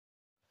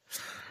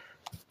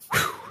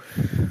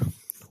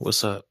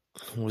What's up?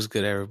 What's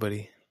good,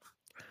 everybody?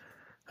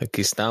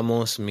 Aquí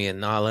estamos, me and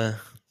Nala,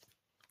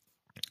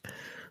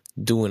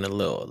 doing a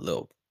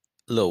little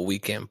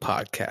weekend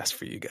podcast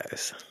for you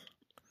guys.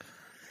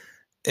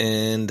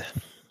 And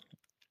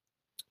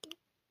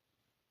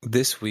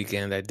this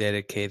weekend, I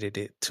dedicated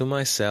it to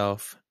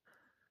myself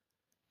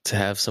to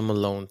have some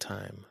alone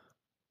time.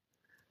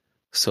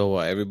 So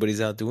while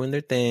everybody's out doing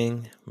their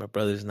thing, my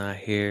brother's not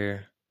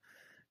here,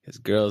 his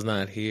girl's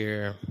not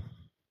here.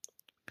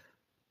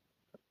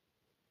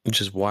 I'm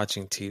just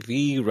watching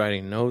TV,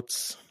 writing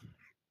notes,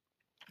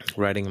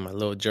 writing in my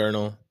little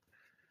journal.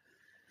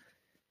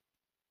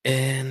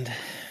 And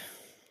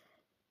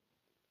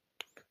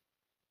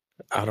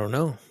I don't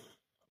know.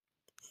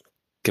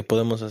 ¿Qué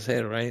podemos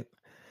hacer, right?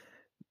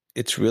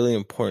 It's really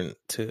important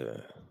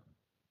to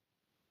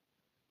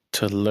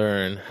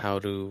learn how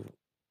to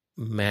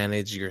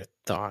manage your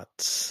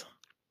thoughts.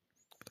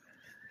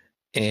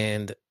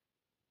 And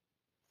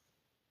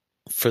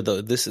for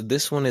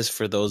this one is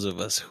for those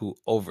of us who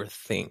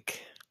overthink,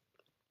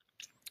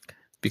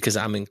 because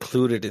I'm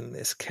included in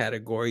this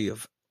category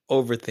of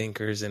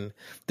overthinkers, and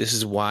this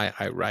is why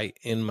I write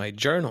in my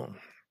journal,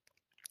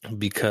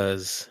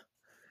 because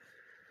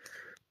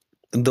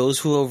those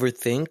who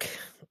overthink,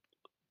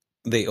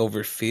 they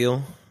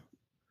overfeel,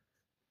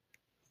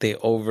 they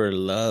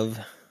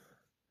overlove,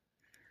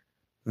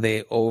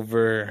 they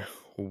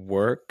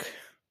overwork,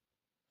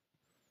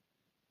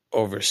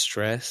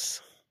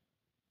 overstress,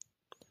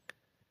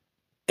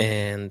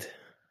 and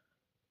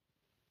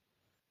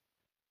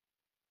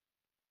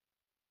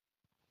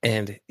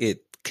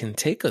it can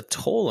take a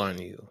toll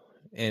on you,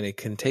 and it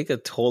can take a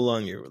toll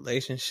on your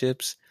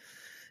relationships,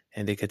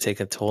 and it could take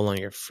a toll on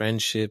your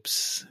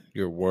friendships,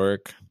 your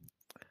work.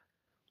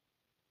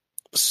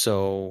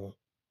 So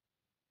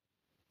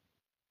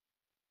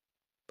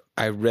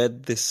I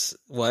read this.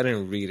 Well, I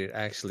didn't read it,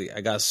 actually.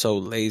 I got so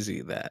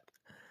lazy that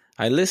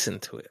I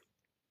listened to it.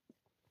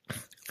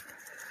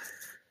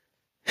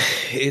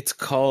 It's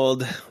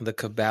called The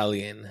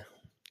Kybalion.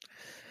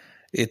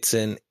 It's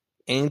an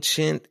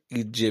ancient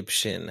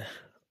Egyptian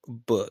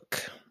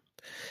book.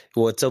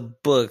 Well, it's a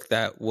book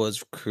that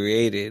was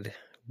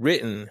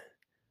written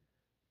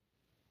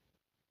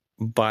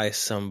by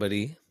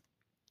somebody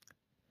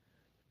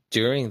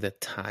during the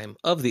time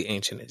of the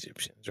ancient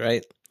Egyptians,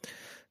 right?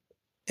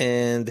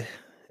 And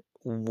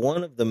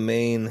one of the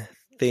main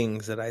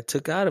things that I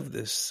took out of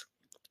this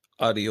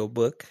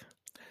audiobook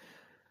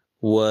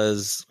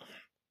was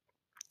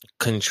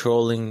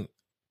controlling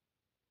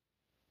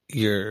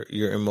your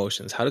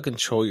emotions, how to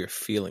control your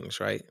feelings,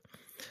 right?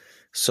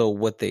 So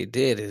what they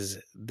did is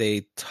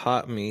they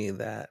taught me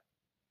that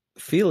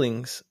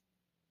feelings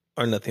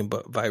are nothing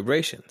but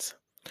vibrations,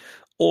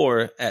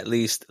 or at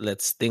least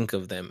let's think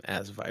of them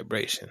as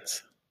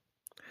vibrations.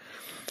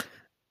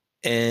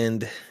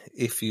 And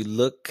if you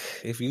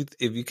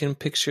can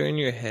picture in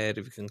your head,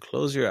 if you can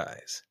close your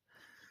eyes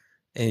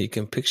and you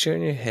can picture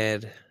in your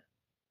head,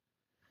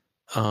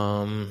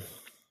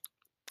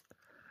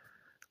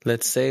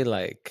 let's say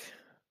like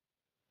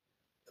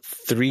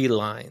 3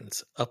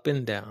 lines up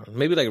and down,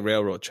 maybe like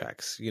railroad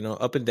tracks,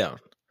 up and down.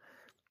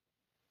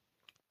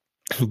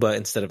 But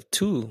instead of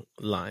 2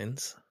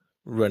 lines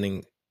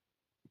running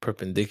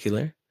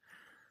perpendicular,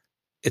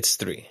 it's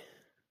 3.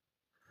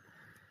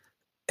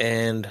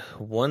 And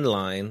 1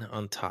 line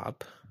on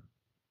top,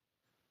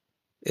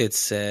 it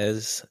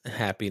says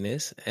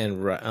happiness,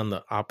 and right on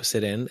the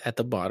opposite end at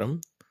the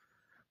bottom,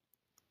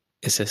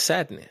 it says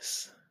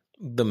sadness.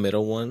 The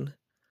middle one,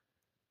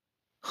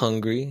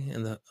 hungry,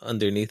 and the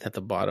underneath at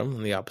the bottom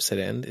on the opposite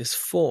end is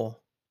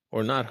full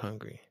or not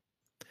hungry.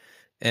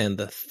 And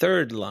the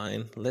 3rd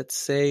line, let's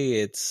say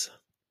it's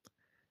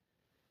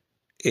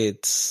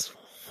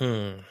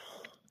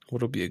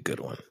what'll be a good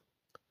one?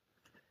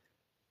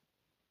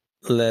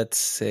 Let's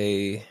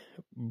say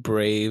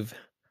brave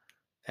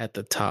at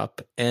the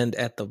top, and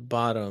at the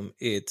bottom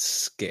it's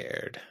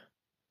scared,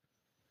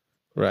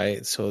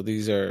 right? So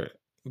these are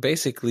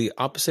basically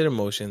opposite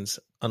emotions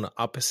on an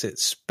opposite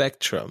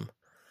spectrum,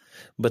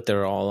 but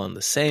they're all on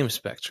the same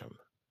spectrum,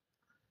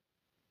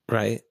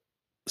 right?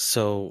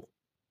 So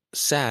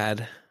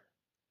sad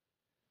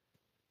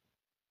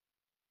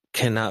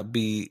cannot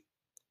be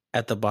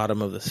at the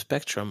bottom of the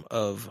spectrum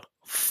of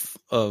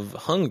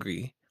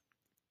hungry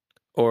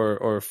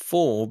or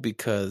full,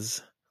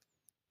 because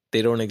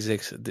they don't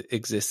exist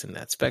in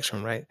that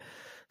spectrum, right?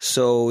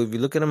 So if you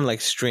look at them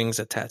like strings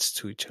attached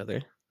to each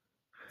other,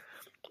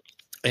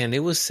 and it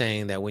was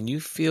saying that when you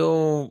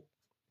feel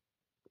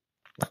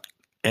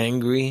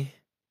angry,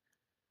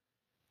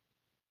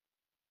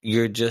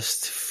 you're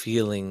just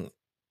feeling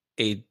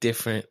a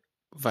different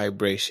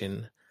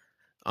vibration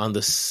on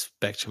the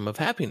spectrum of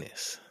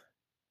happiness.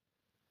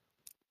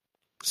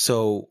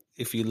 So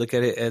if you look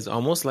at it as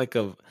almost like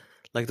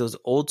those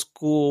old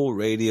school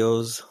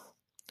radios,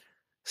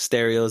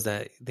 stereos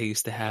that they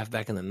used to have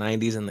back in the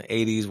 90s and the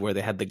 80s, where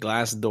they had the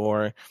glass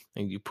door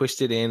and you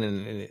pushed it in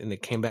and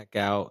it came back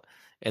out,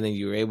 and then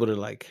you were able to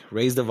like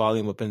raise the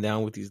volume up and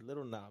down with these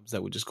little knobs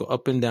that would just go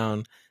up and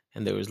down,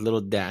 and there was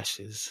little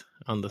dashes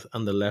on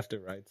the left or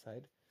right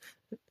side.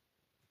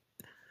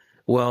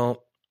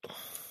 Well,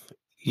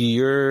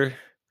 your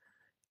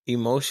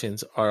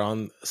emotions are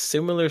on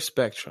similar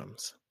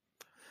spectrums.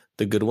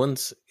 The good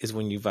ones is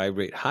when you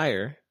vibrate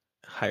higher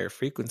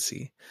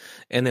frequency.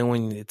 And then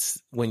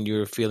when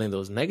you're feeling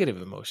those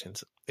negative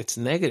emotions, it's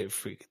negative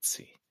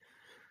frequency.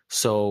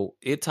 So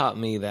it taught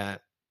me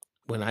that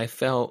when I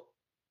felt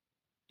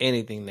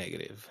anything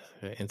negative,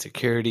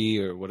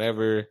 insecurity or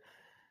whatever,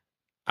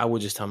 I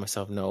would just tell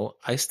myself, no,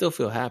 I still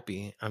feel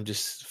happy. I'm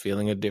just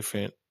feeling a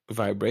different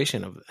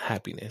vibration of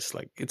happiness.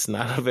 Like it's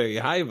not a very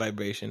high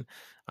vibration.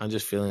 I'm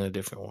just feeling a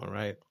different one,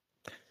 right?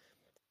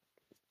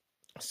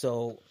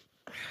 So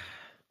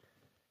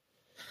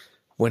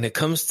when it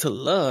comes to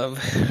love,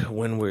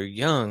 when we're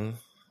young,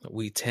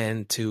 we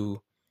tend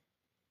to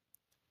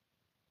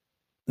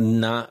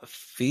not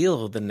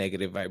feel the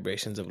negative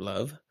vibrations of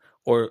love,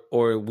 or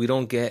we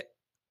don't get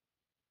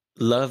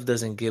love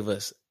doesn't give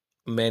us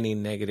many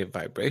negative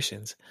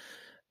vibrations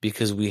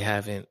because we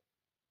haven't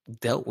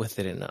dealt with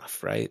it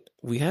enough, right?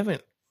 We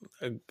haven't.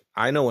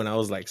 I know when I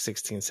was like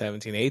 16,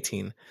 17,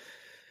 18,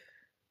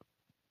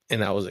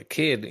 and I was a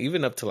kid,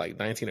 even up to like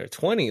 19 or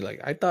 20,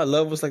 like I thought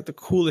love was like the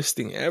coolest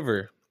thing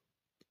ever.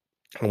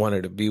 I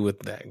wanted to be with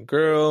that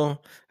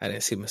girl. I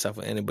didn't see myself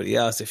with anybody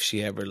else. If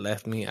she ever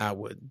left me, I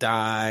would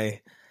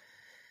die.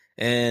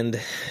 And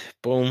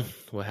boom,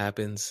 what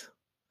happens?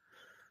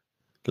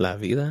 La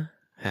vida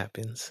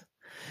happens.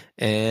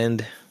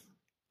 And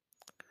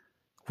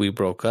we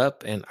broke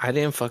up and I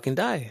didn't fucking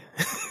die.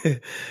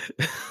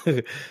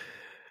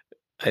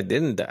 I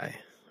didn't die.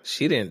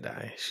 She didn't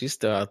die. She's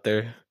still out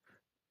there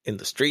in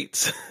the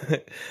streets.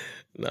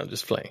 No, I'm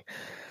just playing.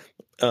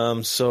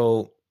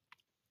 So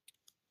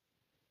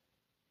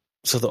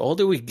the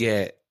older we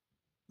get,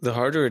 the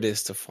harder it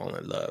is to fall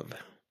in love.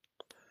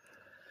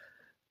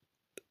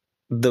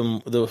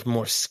 The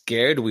more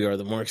scared we are,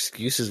 the more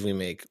excuses we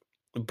make.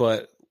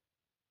 But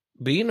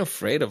being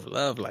afraid of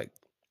love, like,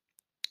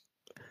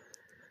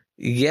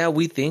 yeah,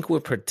 we think we're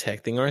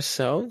protecting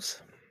ourselves,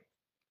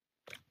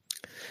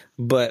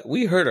 but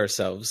we hurt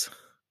ourselves.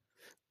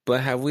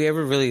 But have we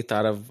ever really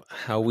thought of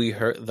how we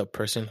hurt the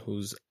person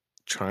who's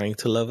trying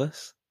to love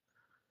us?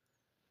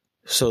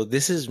 So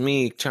this is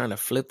me trying to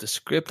flip the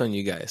script on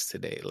you guys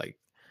today. Like,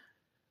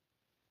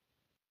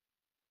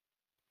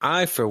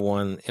 I, for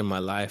one, in my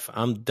life,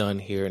 I'm done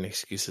hearing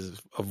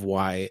excuses of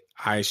why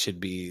I should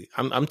be.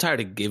 I'm tired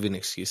of giving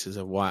excuses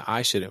of why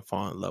I shouldn't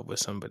fall in love with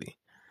somebody.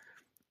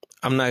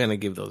 I'm not going to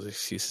give those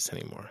excuses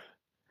anymore.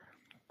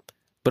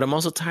 But I'm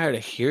also tired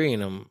of hearing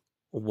them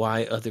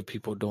why other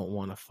people don't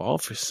want to fall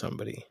for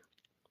somebody.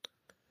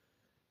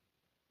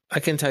 I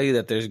can tell you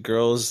that there's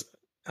girls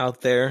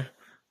out there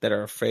that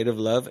are afraid of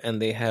love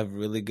and they have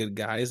really good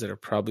guys that are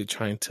probably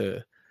trying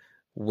to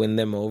win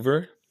them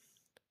over.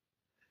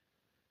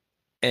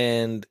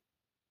 And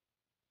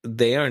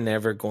they are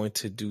never going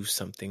to do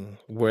something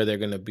where they're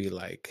going to be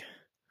like,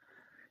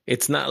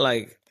 it's not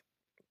like,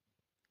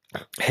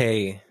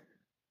 hey,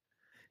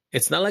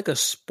 it's not like a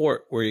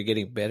sport where you're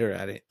getting better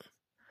at it.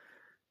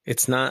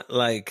 It's not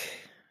like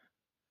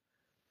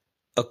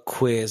a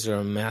quiz or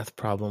a math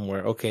problem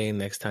where, okay,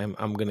 next time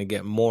I'm going to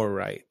get more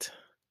right.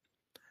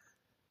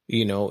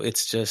 You know,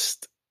 it's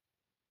just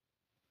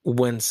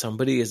when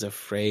somebody is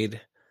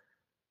afraid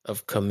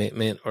of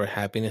commitment or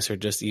happiness or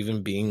just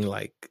even being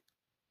like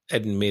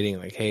admitting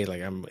like, hey,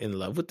 like I'm in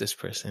love with this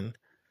person,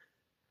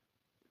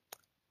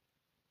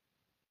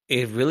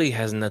 it really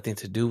has nothing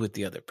to do with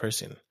the other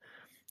person.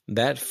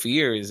 That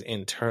fear is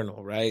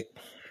internal, right?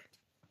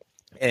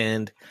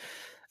 And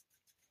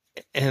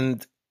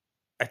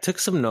I took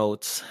some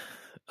notes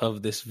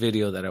of this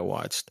video that I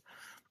watched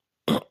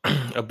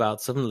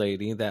about some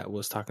lady that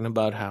was talking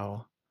about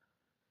how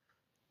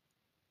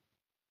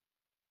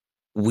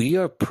we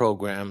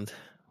program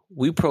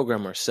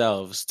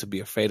ourselves to be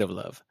afraid of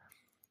love,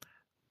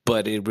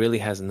 but it really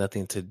has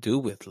nothing to do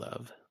with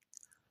love.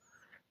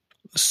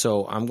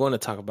 So I'm going to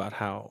talk about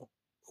how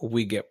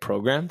we get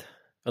programmed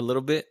a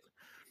little bit.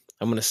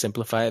 I'm going to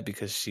simplify it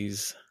because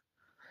she's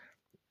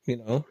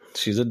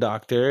a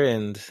doctor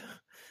and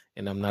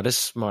I'm not as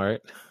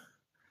smart.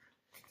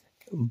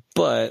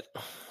 But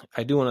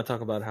I do want to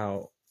talk about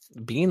how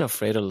being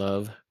afraid of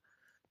love,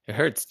 it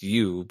hurts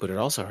you, but it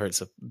also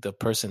hurts the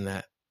person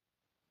that,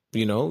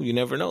 you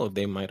never know.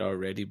 They might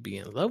already be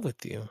in love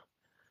with you.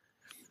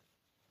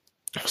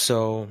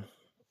 So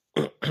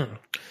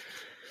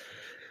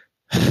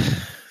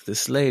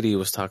this lady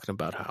was talking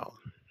about how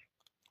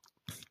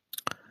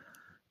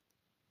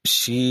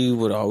she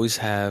was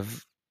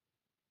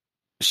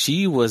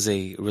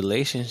a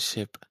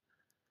relationship,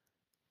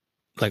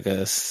 like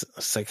a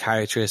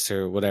psychiatrist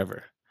or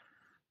whatever.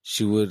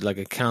 She would like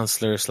a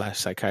counselor /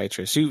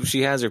 psychiatrist.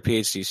 She has her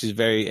PhD. She's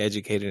very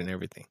educated and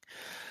everything.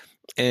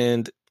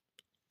 And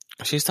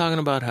she's talking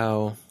about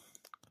how,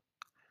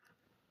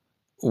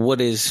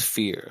 what is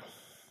fear?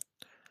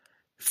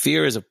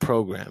 Fear is a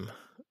program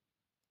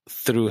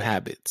through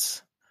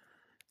habits.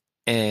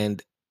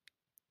 And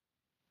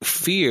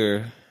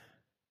fear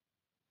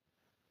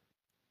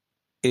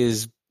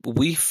is,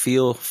 we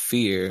feel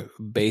fear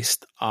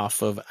based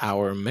off of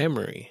our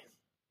memory.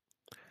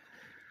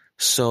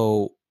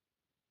 So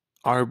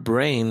our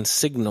brain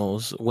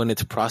signals when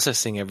it's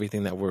processing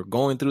everything that we're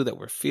going through, that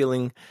we're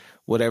feeling,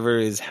 whatever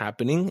is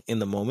happening in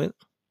the moment.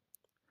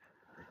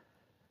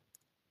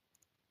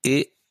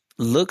 It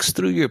looks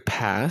through your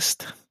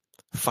past,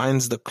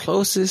 finds the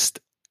closest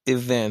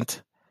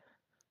event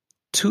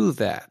to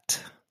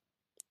that,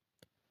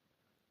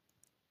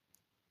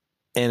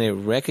 and it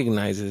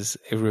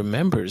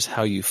remembers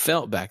how you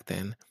felt back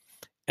then,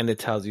 and it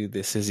tells you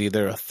this is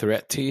either a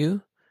threat to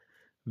you,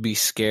 be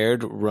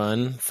scared,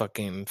 run,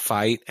 fucking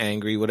fight,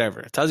 angry, whatever.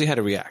 It tells you how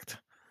to react.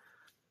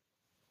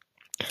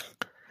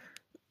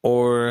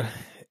 Or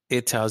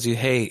it tells you,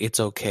 hey, it's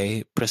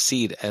okay,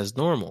 proceed as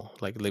normal.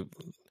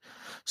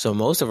 So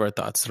most of our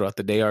thoughts throughout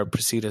the day are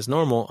proceed as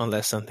normal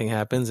unless something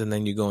happens, and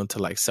then you go into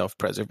like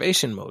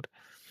self-preservation mode.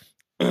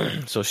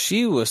 So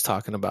she was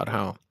talking about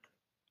how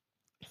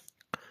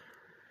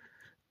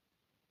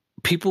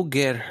people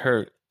get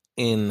hurt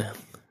in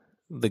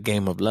the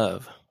game of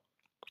love,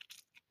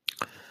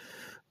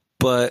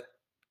 but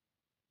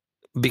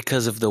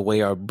because of the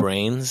way our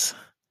brains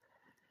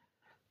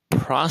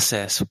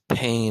process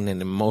pain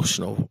and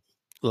emotional,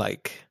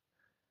 like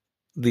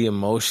the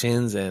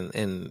emotions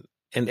and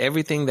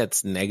everything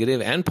that's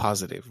negative and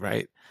positive,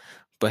 right?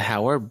 But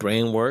how our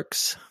brain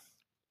works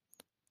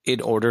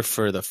in order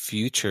for the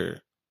future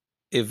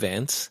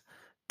events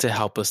to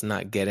help us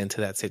not get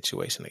into that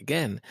situation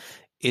again,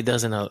 it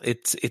doesn't,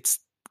 it's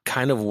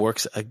kind of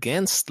works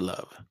against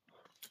love.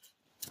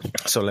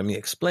 So let me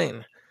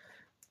explain.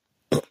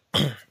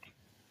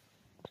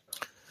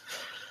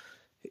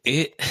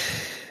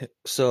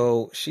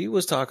 So she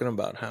was talking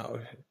about how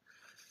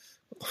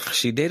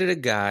she dated a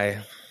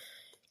guy,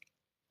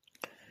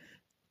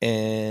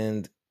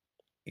 and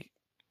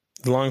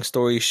long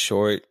story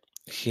short,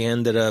 he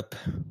ended up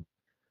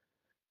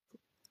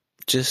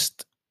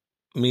just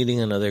meeting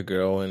another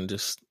girl and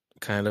just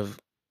kind of,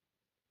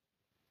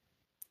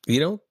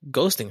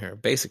 ghosting her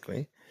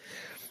basically.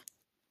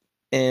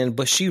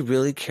 But she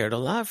really cared a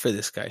lot for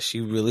this guy. She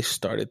really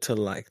started to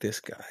like this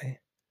guy.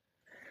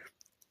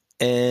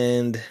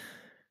 And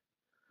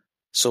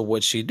so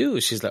what'd she do?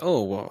 She's like,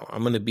 oh, well,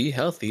 I'm going to be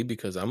healthy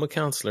because I'm a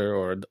counselor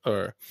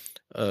or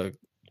a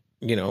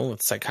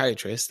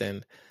psychiatrist,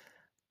 and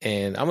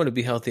I'm going to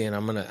be healthy, and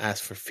I'm going to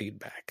ask for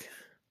feedback.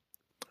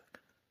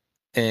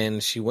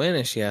 And she went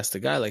and she asked the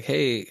guy, like,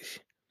 hey,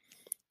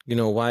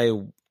 why,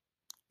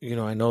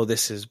 I know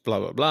this is blah,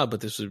 blah, blah, but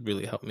this would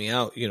really help me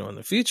out, in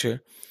the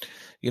future.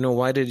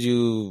 Why did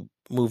you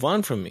move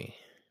on from me?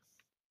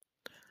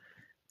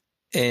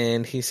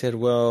 And he said,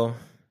 well,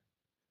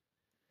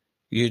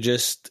 you're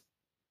just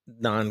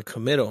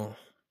non-committal.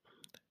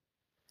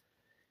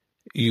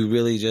 You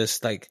really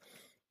just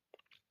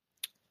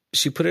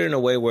she put it in a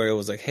way where it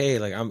was like, hey,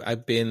 like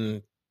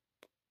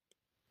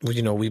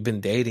we've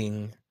been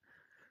dating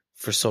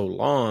for so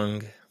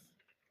long,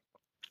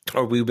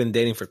 or we've been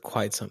dating for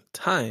quite some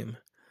time,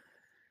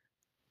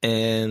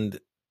 and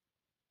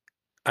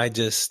I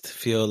just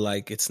feel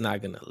like it's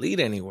not going to lead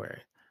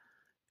anywhere.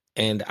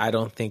 And I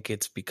don't think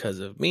it's because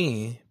of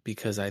me,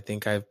 because I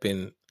think I've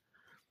been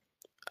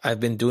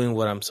doing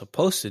what I'm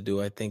supposed to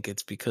do. I think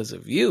it's because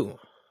of you.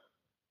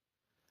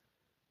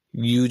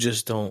 You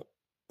just don't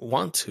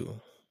want to,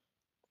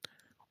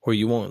 or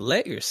you won't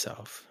let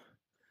yourself.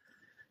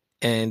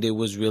 And it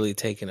was really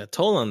taking a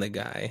toll on the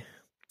guy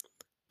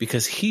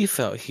because he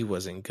felt he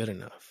wasn't good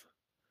enough.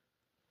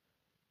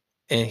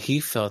 And he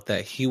felt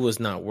that he was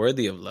not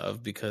worthy of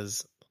love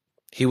because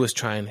he was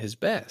trying his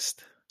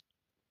best.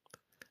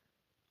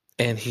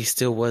 And he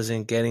still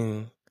wasn't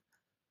getting,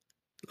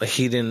 like,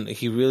 he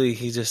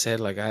just said,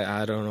 like,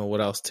 I don't know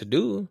what else to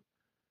do.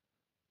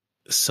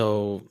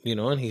 So,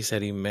 and he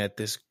said he met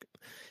this,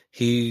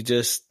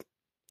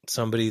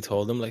 somebody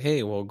told him, like,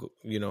 hey, well,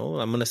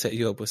 I'm going to set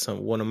you up with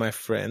one of my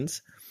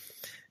friends.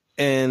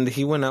 And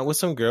he went out with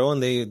some girl,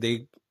 and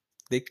they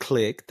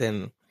clicked,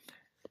 and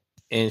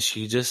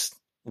she just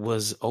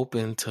was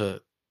open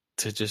to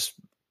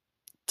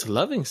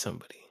loving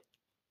somebody.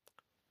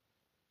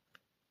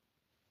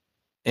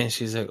 And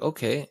she's like,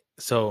 okay,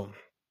 so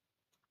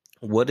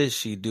what does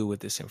she do with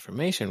this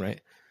information,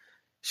 right?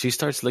 She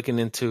starts looking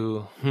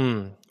into,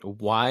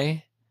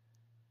 why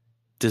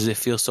does it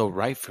feel so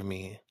right for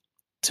me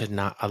to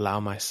not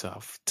allow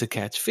myself to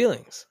catch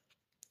feelings?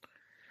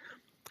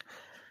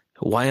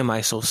 Why am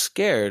I so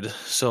scared?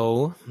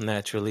 So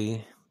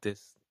naturally,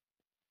 this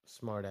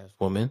smart ass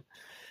woman,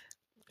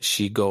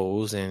 she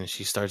goes and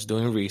she starts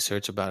doing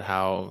research about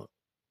how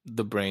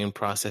the brain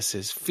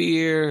processes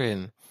fear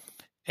and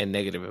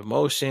negative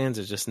emotions,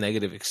 or just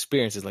negative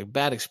experiences, like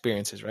bad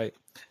experiences, right?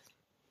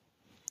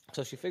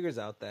 So she figures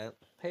out that,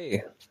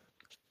 hey,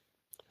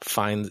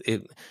 find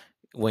it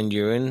when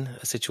you're in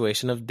a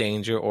situation of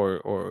danger,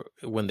 or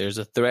when there's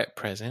a threat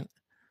present,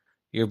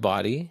 your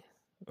body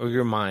or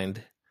your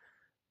mind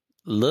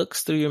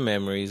looks through your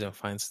memories and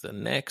finds the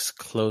next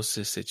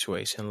closest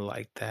situation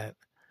like that.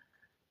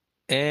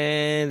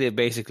 And it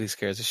basically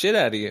scares the shit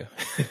out of you.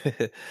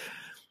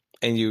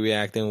 And you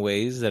react in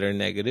ways that are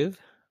negative.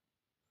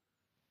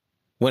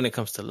 when it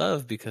comes to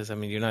love, because I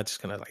mean, you're not just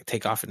gonna like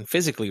take off and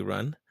physically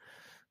run,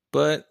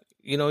 but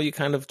you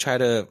kind of try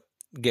to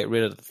get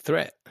rid of the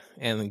threat.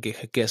 And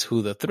guess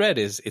who the threat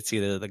is? It's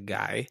either the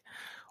guy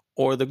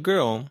or the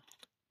girl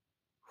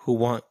who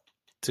want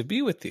to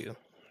be with you.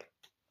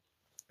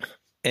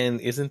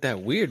 And isn't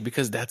that weird?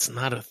 Because that's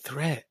not a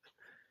threat.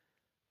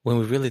 When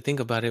we really think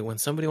about it, when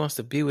somebody wants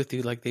to be with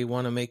you, like they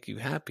want to make you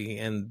happy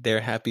and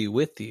they're happy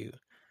with you,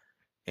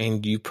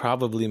 and you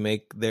probably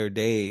make their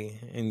day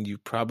and you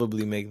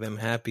probably make them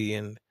happy.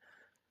 And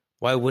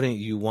why wouldn't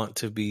you want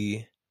to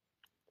be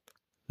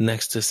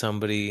next to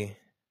somebody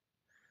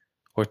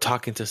or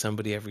talking to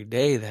somebody every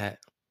day that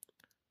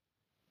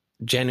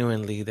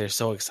genuinely they're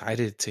so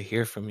excited to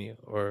hear from you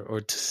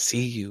or to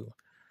see you,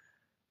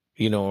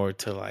 or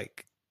to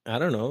like, I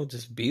don't know,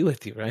 just be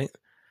with you, right?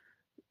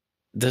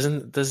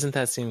 Doesn't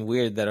that seem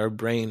weird that our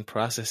brain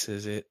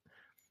processes it,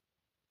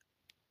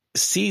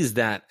 sees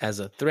that as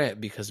a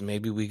threat because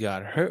maybe we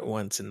got hurt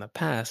once in the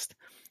past,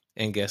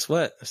 and guess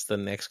what? It's the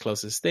next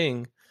closest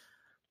thing.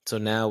 So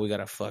now we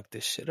gotta fuck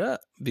this shit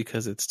up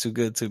because it's too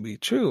good to be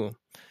true.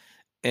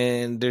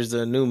 And there's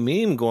a new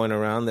meme going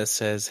around that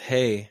says,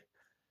 hey,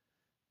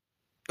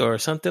 or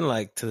something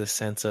like to the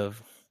sense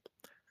of,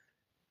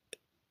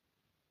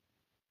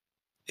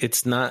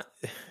 it's not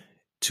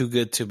too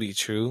good to be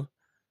true.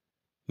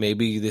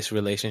 Maybe this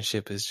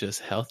relationship is just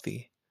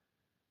healthy.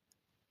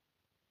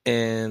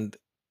 And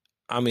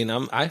I mean,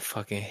 I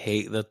fucking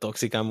hate the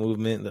toxica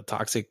movement, the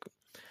toxic,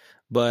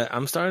 but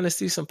I'm starting to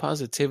see some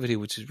positivity,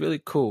 which is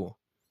really cool,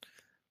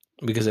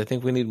 because I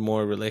think we need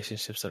more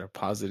relationships that are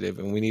positive,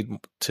 and we need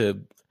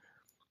to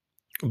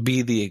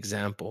be the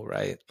example,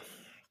 right?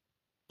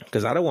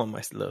 Because I don't want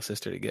my little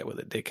sister to get with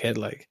a dickhead.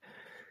 Like,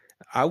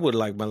 I would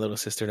like my little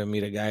sister to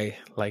meet a guy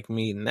like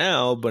me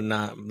now, but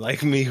not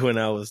like me when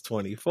I was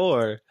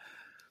 24.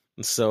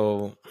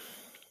 So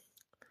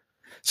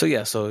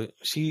yeah, so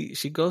she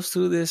goes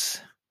through this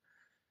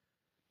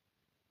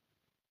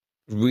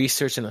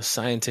research in a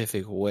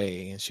scientific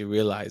way, and she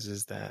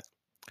realizes that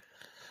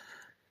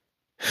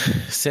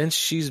since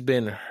she's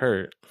been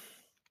hurt,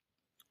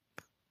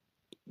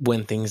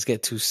 when things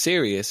get too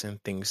serious and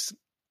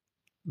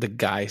the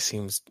guy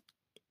seems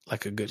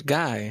like a good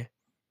guy,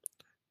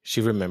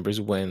 she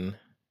remembers when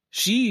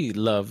she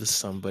loved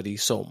somebody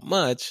so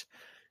much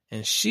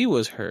and she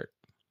was hurt.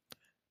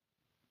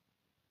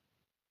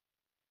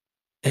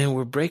 And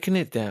we're breaking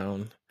it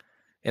down.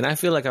 And I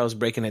feel like I was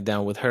breaking it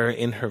down with her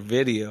in her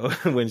video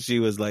when she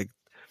was like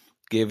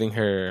giving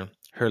her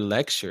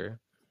lecture,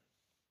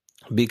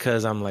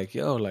 because I'm like,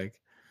 yo, like,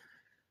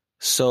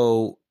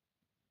 so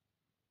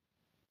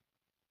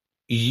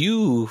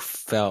you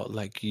felt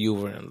like you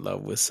were in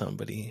love with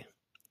somebody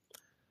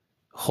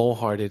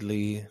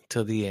wholeheartedly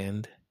till the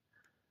end.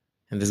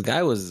 And this guy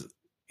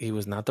he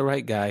was not the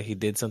right guy. He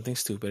did something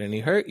stupid and he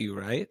hurt you,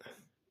 right?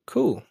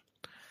 Cool.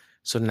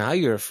 So now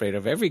you're afraid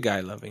of every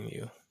guy loving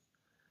you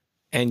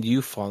and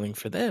you falling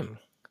for them.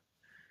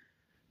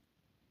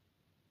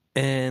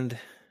 And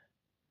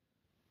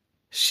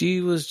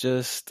she was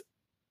just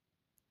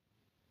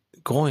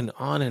going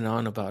on and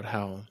on about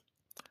how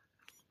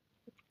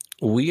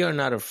we are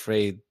not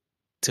afraid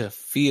to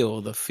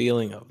feel the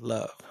feeling of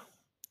love.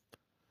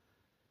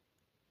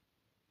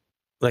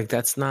 Like,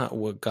 that's not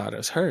what got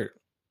us hurt,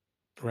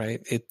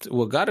 right?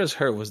 What got us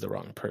hurt was the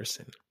wrong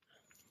person.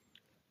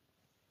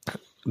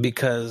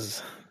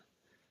 Because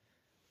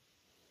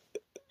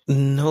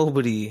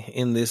nobody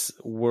in this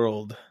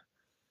world,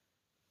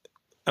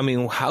 I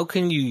mean, how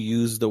can you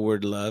use the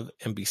word love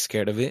and be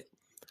scared of it,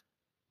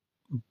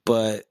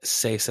 but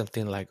say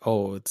something like,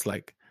 oh, it's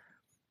like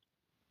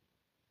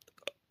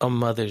a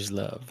mother's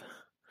love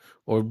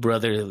or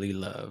brotherly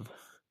love,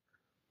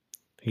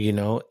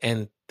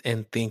 and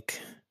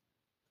think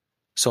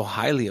so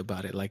highly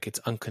about it, like it's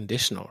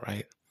unconditional,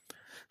 right?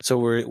 So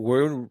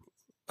we're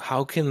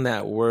how can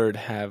that word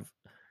have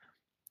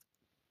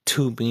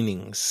two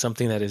meanings,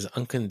 something that is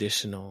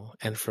unconditional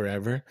and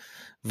forever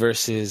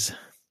versus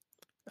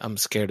I'm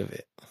scared of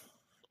it?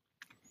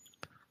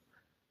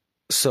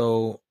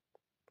 So,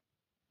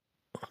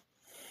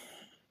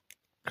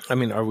 I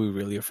mean, are we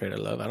really afraid of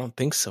love? I don't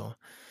think so.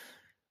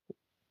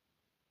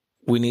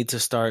 We need to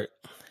start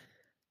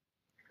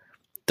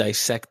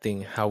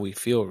dissecting how we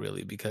feel,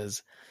 really,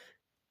 because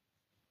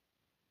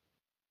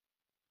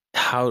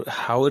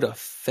how it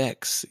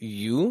affects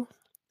you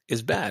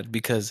is bad.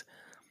 Because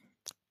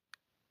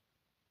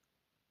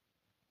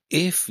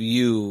if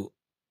you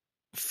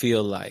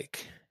feel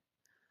like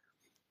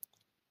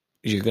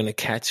you're going to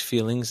catch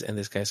feelings and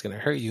this guy's going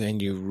to hurt you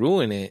and you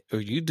ruin it, or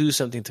you do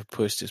something to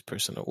push this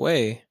person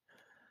away,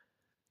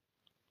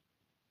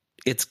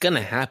 it's going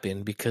to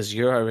happen because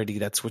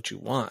that's what you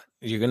want.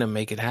 You're going to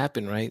make it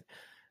happen, right?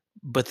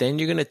 But then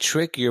you're going to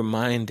trick your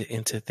mind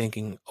into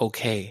thinking,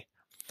 okay,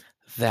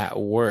 that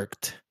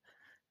worked.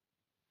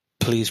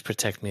 Please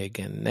protect me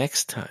again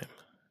next time.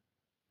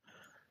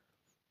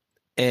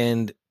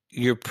 And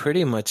you're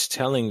pretty much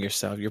telling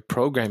yourself, you're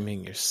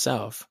programming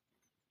yourself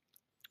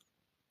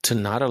to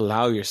not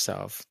allow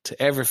yourself to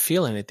ever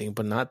feel anything,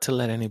 but not to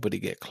let anybody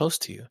get close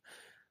to you.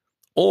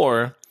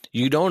 Or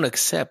you don't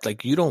accept,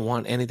 like you don't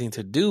want anything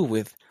to do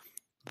with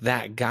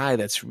that guy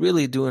that's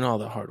really doing all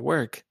the hard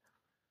work.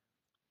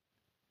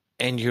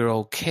 And you're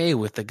okay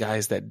with the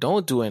guys that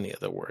don't do any of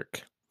the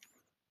work.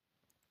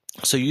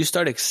 So you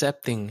start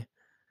accepting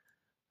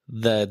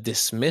the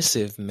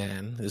dismissive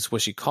man, is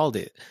what she called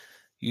it.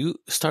 You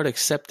start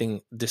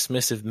accepting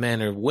dismissive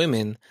men or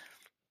women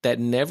that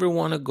never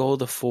want to go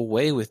the full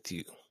way with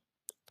you.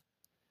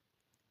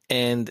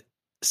 And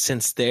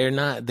since they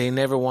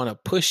never want to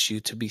push you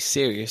to be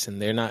serious,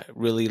 and they're not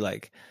really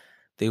like,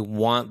 they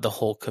want the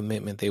whole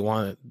commitment. They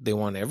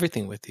want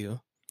everything with you.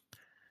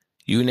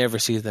 You never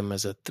see them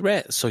as a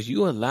threat. So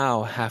you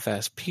allow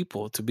half-assed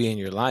people to be in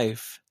your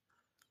life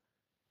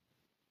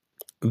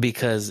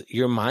because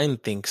your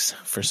mind thinks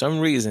for some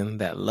reason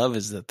that love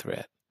is the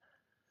threat,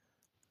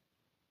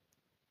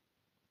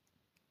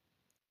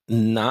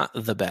 not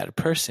the bad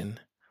person.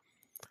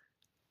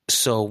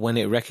 So when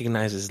it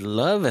recognizes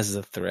love as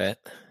a threat,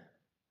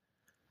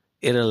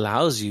 it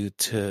allows you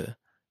to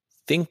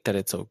think that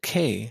it's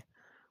okay,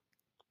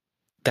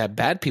 that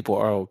bad people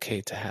are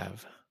okay to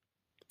have.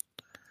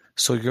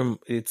 So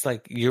it's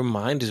like your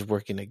mind is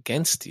working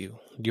against you.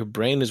 Your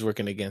brain is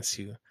working against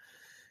you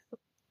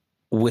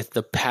with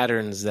the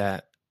patterns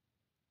that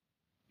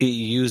it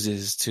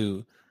uses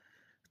to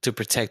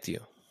protect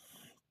you.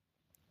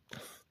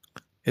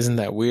 Isn't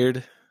that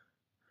weird?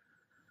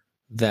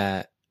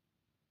 That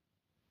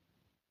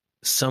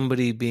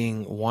somebody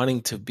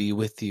wanting to be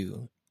with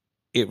you,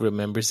 it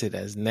remembers it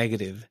as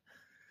negative.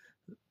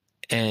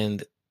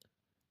 And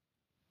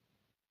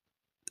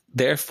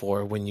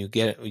therefore, when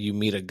you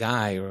meet a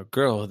guy or a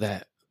girl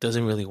that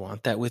doesn't really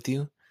want that with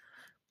you,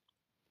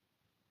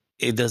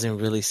 it doesn't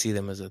really see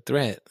them as a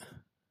threat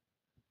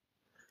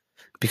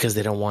because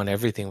they don't want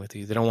everything with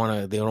you. They don't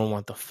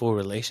want the full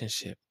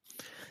relationship.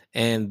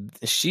 And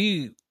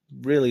she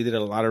really did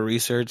a lot of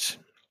research,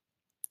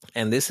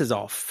 and this is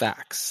all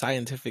facts,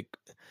 scientific,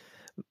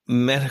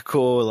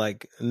 medical,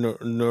 like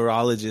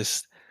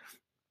neurologist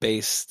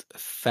based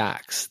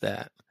facts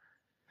that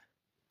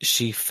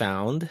she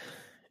found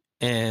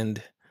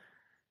and,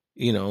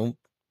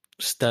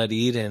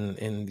 studied.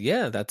 And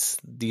yeah,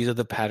 these are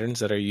the patterns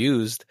that are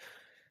used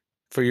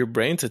for your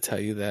brain to tell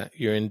you that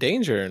you're in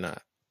danger or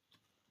not,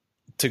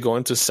 to go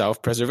into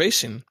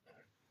self-preservation.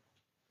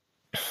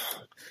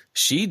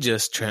 She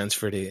just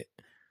transferred it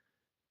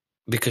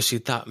because she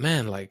thought,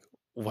 man, like,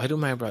 why do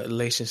my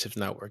relationships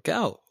not work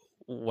out?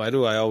 Why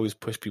do I always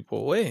push people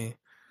away?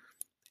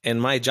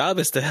 And my job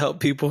is to help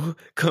people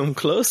come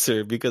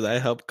closer because I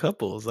help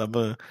couples. I'm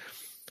a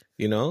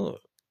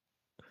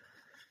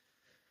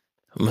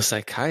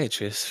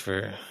psychiatrist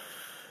for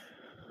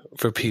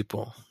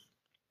people.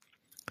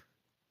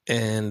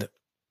 And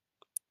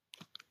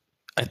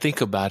I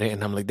think about it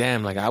and I'm like,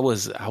 damn, like I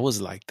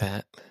was like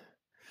that.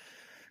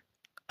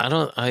 I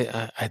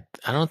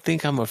don't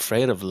think I'm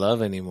afraid of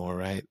love anymore,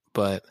 right?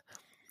 But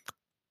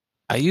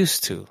I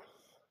used to.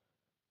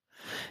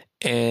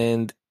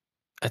 And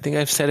I think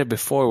I've said it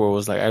before where it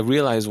was like, I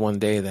realized one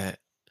day that,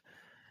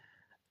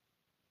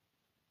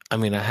 I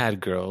had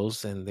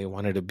girls and they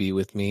wanted to be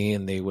with me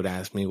and they would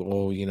ask me,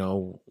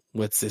 well,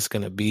 what's this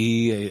going to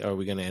be? Are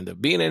we going to end up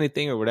being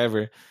anything or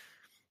whatever?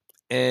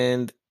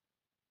 And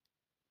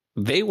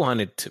they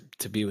wanted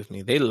to be with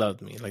me. They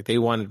loved me. Like they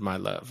wanted my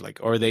love,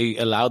 or they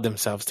allowed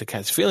themselves to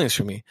catch feelings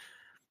for me.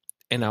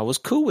 And I was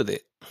cool with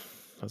it. I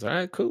was like, all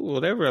right, cool,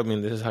 whatever.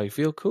 This is how you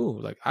feel.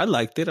 Cool. Like I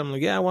liked it. I'm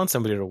like, yeah, I want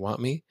somebody to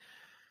want me.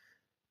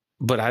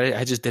 But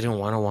I just didn't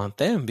want to want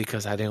them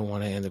because I didn't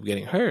want to end up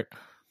getting hurt.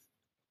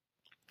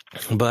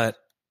 But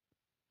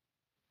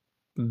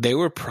they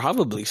were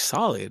probably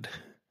solid.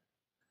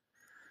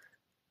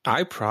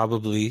 I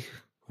probably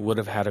would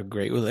have had a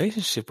great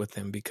relationship with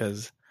them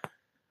because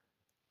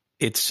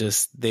it's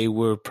just they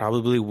were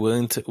probably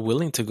willing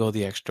to go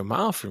the extra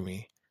mile for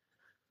me.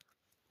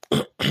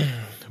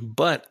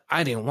 But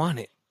I didn't want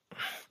it.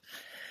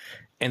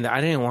 And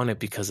I didn't want it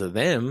because of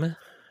them.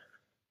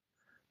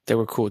 They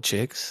were cool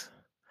chicks.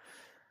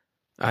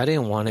 I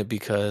didn't want it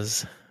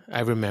because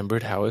I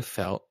remembered how it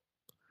felt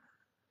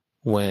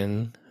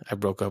when I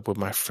broke up with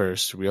my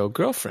first real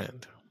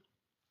girlfriend.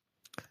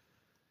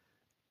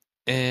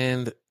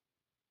 And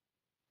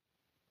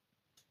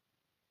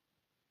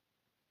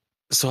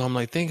so I'm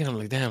like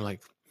thinking, damn,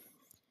 like,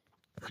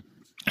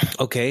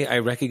 okay, I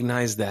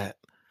recognize that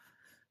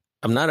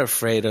I'm not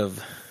afraid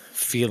of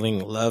feeling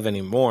love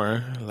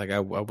anymore. Like I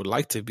would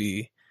like to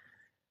be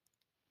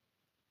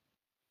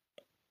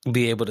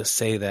able to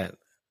say that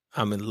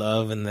I'm in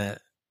love and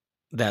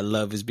that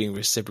love is being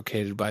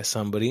reciprocated by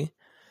somebody.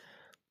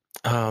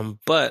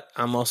 But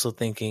I'm also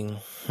thinking,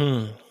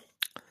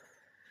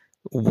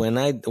 when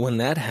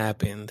that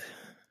happened,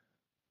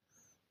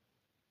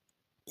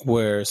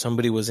 where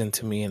somebody was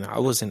into me and I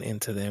wasn't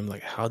into them,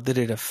 like how did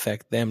it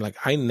affect them? Like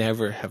I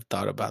never have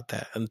thought about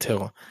that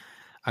until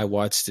I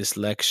watched this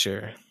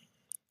lecture.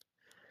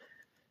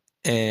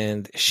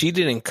 And she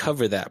didn't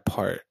cover that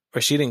part,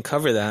 or she didn't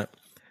cover that,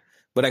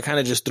 but I kind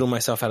of just threw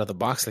myself out of the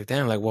box. Like,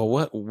 damn, like, well,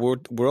 what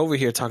we're over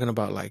here talking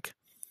about, like,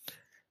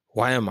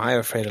 why am I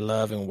afraid of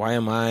love, and why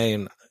am I,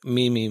 and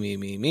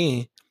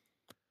me?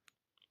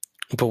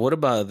 But what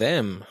about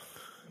them?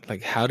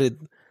 Like, how does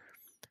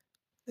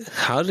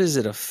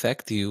it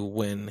affect you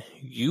when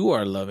you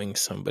are loving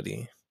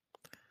somebody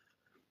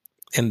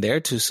and they're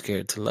too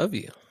scared to love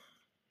you?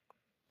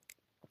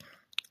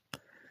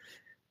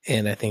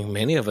 And I think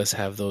many of us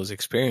have those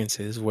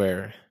experiences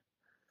where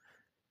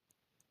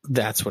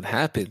that's what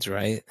happens,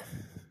 right?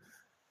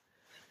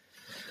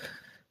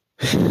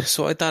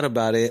 So I thought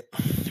about it,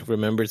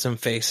 remembered some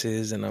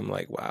faces, and I'm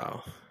like,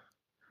 wow.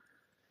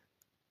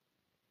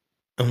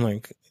 I'm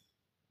like,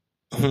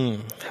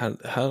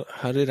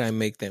 how did I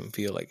make them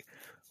feel? Like,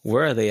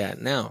 where are they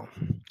at now?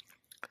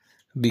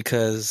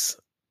 Because,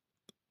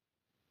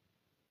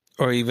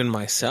 or even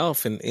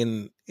myself,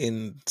 in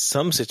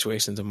some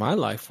situations in my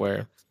life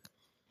where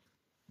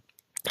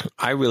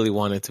I really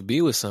wanted to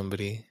be with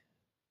somebody,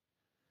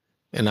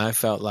 and I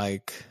felt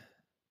like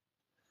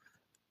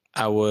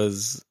I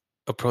was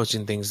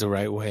approaching things the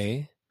right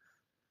way,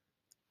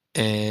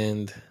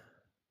 and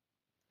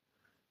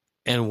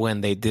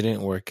when they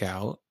didn't work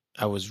out,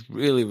 I was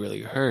really,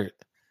 really hurt.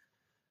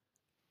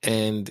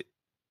 And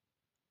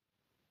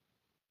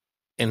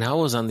I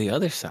was on the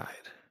other side.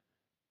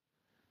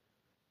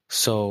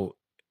 So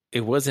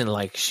it wasn't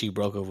like she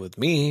broke up with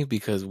me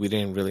because we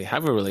didn't really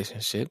have a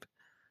relationship.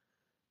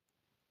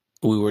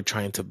 We were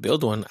trying to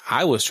build one.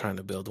 I was trying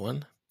to build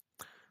one.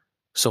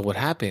 So what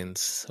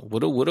happens?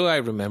 What do I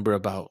remember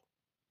about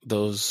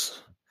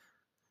those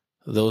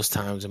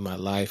times in my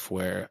life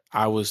where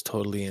I was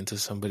totally into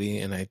somebody,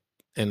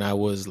 and I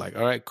was like,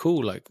 all right,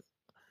 cool, like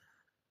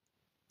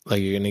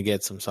you're gonna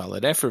get some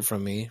solid effort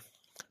from me,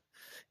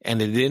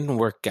 and it didn't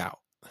work out.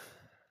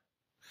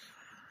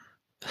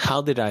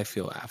 How did I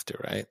feel after,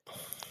 right?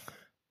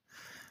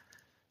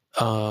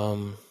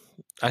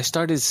 I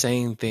started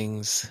saying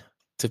things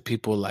to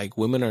people like,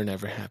 women are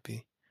never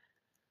happy.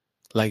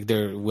 Like,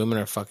 women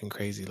are fucking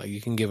crazy. Like,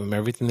 you can give them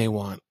everything they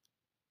want,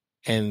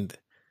 and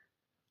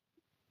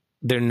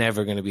they're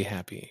never going to be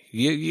happy.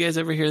 You guys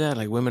ever hear that?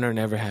 Like, women are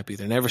never happy.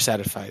 They're never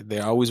satisfied. They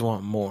always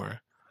want more.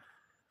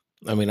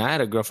 I mean, I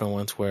had a girlfriend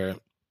once where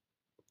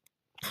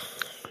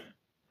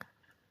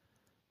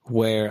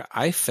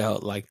I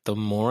felt like the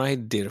more I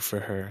did for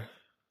her,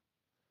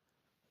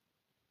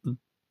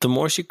 the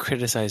more she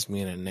criticized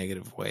me in a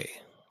negative way.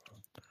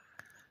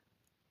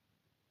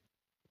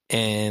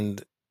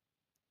 And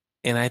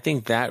I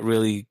think that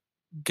really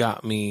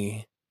got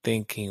me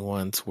thinking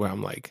once, where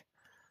I'm like,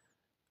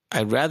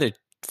 I'd rather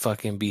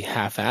fucking be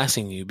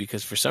half-assing you,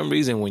 because for some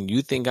reason, when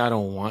you think I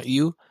don't want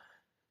you,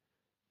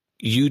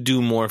 you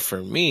do more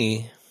for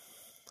me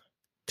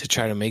to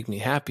try to make me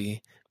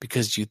happy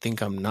because you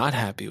think I'm not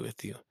happy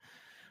with you.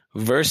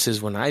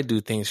 Versus when I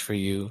do things for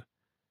you,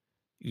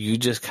 you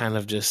just kind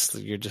of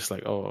you're just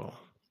like, oh,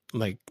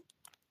 like,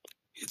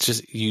 it's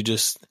just, you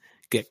just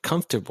get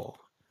comfortable.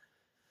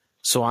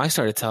 So I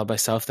started telling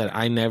myself that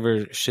I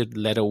never should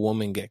let a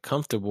woman get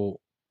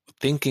comfortable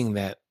thinking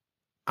that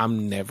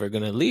I'm never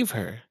going to leave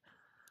her,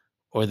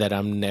 or that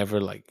I'm never,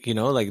 like,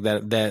 like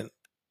that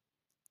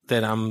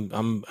I'm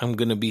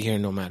going to be here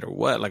no matter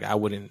what. Like, I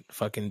wouldn't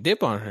fucking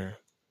dip on her.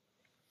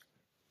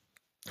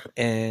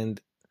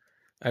 And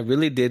I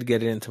really did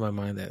get it into my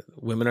mind that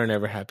women are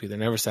never happy. They're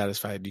never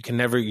satisfied.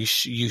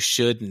 You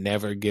should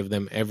never give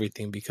them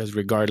everything, because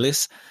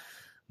regardless,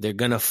 they're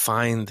going to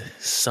find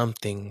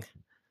something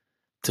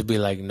to be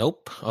like,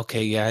 nope,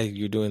 okay, yeah,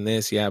 you're doing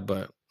this, yeah,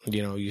 but,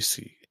 you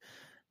see,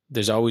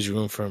 there's always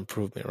room for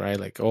improvement, right?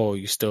 Like, oh,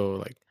 you still,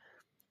 like,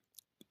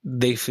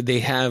 they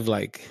have,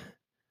 like,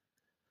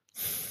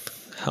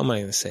 how am I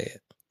going to say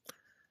it?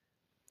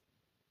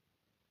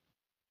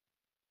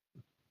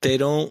 They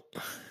don't,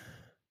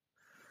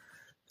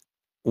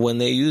 when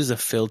they use a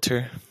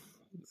filter,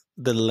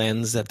 the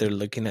lens that they're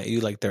looking at you,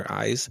 like their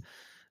eyes,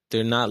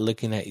 they're not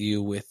looking at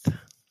you with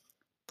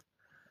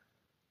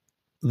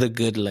the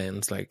good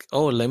lens. Like,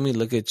 oh, let me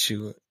look at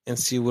you and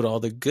see what all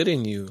the good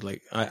in you.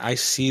 Like, I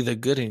see the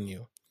good in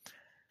you.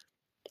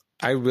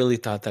 I really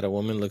thought that a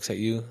woman looks at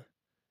you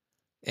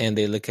and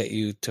they look at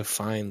you to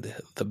find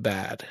the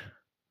bad.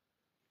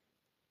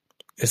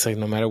 It's like,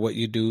 no matter what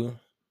you do,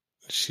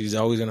 she's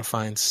always going to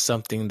find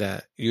something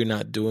that you're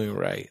not doing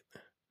right.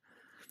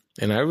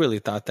 And I really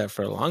thought that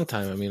for a long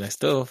time. I mean,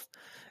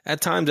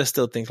 at times I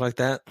still think like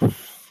that.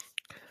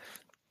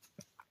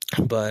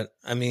 But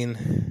I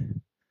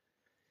mean,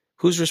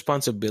 whose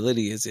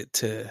responsibility is it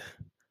to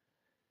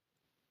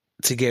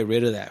get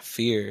rid of that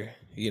fear?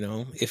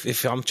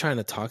 If I'm trying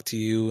to talk to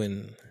you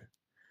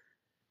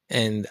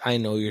and I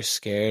know you're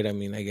scared, I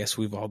mean, I guess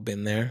we've all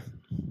been there.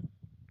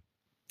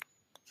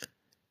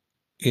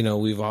 We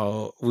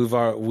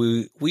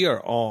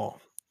are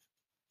all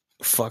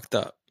fucked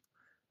up.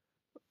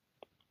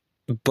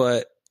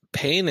 But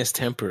pain is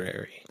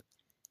temporary.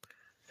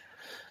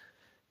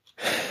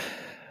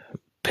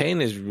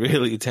 Pain is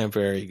really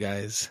temporary,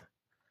 guys.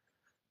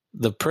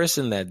 The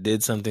person that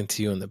did something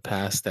to you in the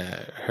past,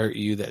 that hurt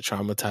you, that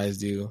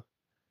traumatized you,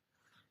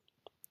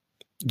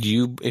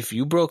 if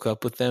you broke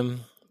up with them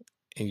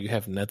and you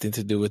have nothing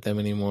to do with them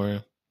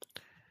anymore,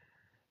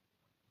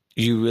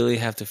 you really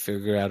have to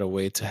figure out a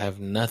way to have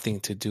nothing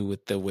to do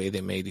with the way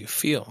they made you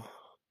feel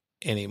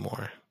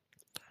anymore.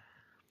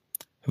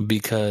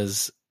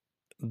 Because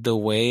the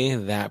way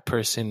that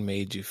person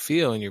made you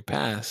feel in your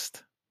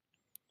past,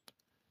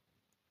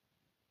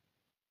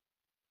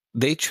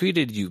 they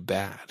treated you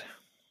bad.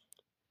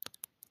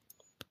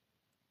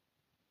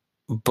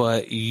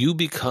 But you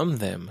become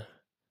them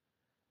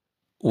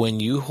when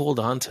you hold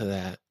on to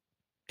that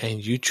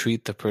and you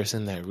treat the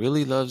person that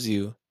really loves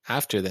you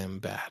after them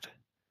bad.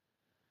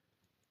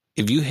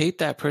 If you hate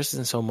that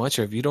person so much,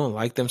 or if you don't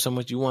like them so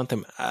much, you want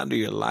them out of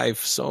your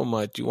life so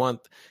much,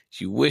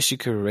 you wish you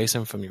could erase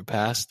them from your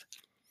past,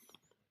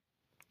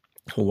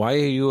 why are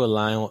you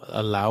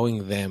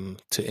allowing them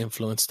to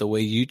influence the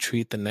way you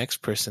treat the next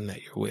person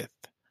that you're with?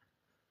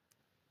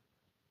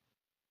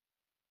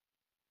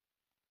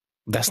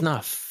 That's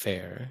not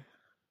fair,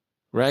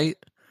 right?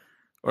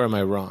 Or am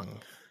I wrong?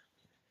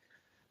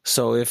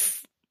 So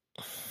if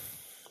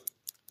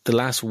the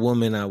last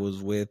woman I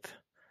was with,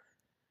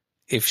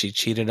 if she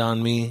cheated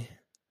on me,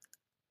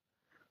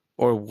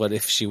 or what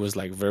if she was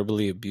like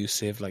verbally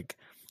abusive, like,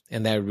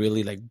 and that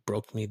really like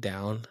broke me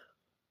down.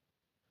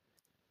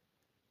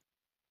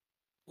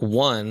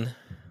 One,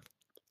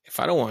 if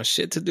I don't want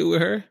shit to do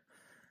with her,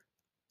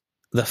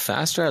 the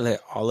faster I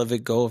let all of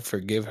it go and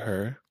forgive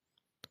her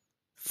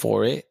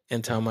for it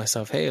and tell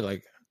myself, hey,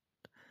 like,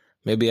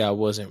 maybe I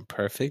wasn't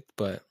perfect,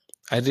 but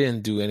I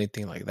didn't do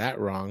anything like that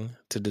wrong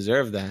to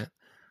deserve that.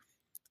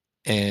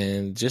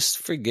 And just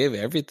forgive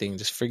everything.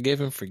 Just forgive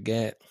and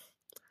forget.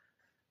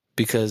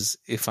 Because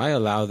if I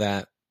allow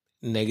that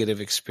negative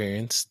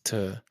experience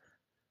to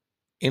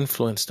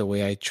influence the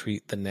way I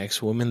treat the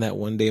next woman that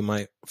one day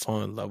might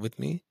fall in love with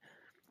me,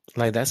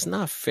 like, that's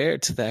not fair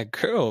to that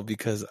girl,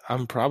 because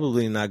I'm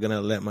probably not going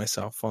to let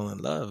myself fall in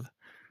love.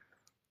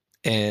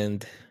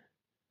 And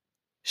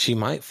she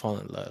might fall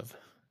in love.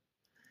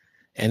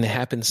 And it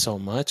happens so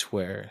much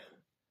where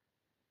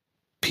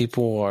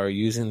people are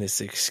using this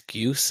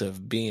excuse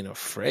of being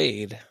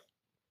afraid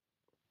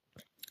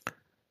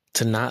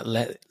to not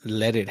let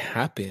it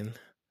happen,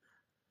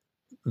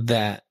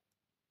 that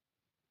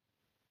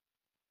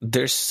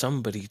there's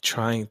somebody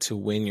trying to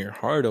win your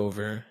heart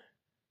over,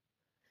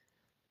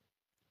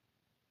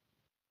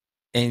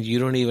 and you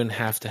don't even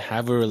have to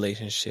have a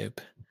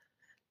relationship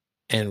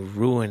and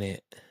ruin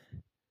it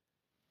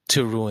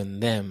to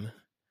ruin them.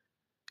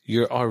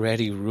 You're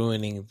already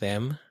ruining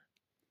them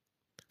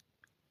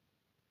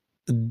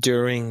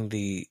during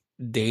the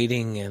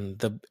dating and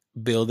the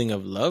building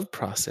of love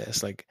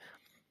process. Like,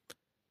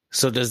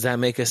 so does that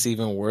make us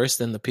even worse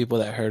than the people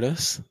that hurt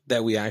us,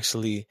 that we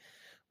actually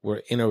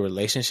were in a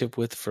relationship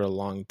with for a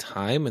long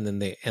time, and then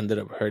they ended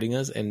up hurting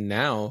us, and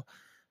now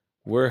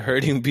we're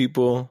hurting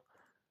people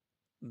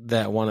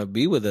that want to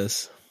be with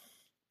us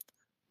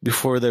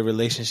before the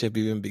relationship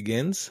even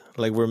begins?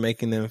 Like, we're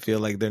making them feel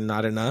like they're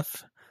not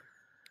enough,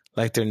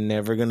 like they're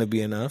never going to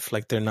be enough,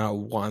 like they're not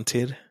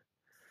wanted.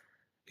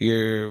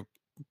 You're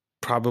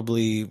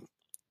probably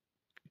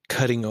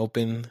cutting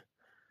open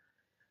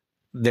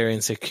their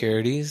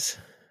insecurities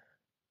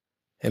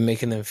and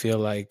making them feel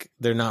like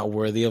they're not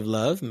worthy of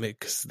love.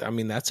 Because, I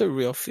mean, that's a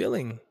real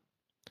feeling.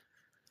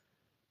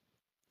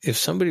 If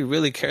somebody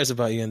really cares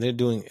about you and they're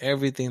doing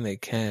everything they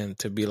can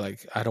to be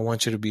like, I don't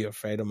want you to be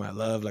afraid of my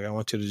love. Like, I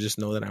want you to just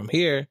know that I'm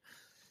here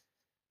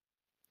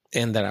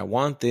and that I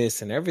want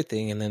this and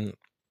everything. And then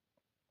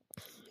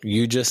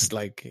you just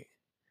like,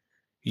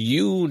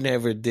 you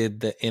never did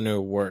the inner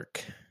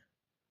work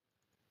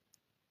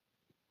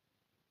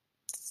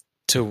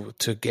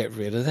to get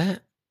rid of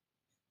that.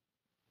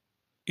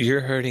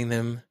 You're hurting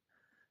them.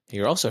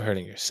 You're also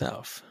hurting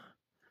yourself.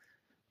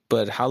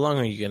 But how long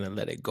are you going to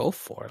let it go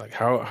for? Like,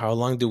 how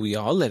long do we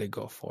all let it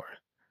go for?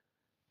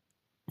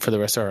 For the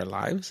rest of our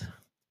lives?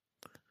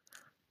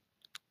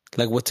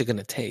 Like, what's it going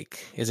to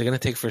take? Is it going to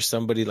take for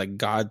somebody like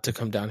God to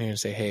come down here and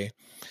say, hey,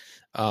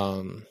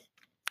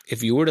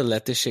 if you were to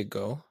let this shit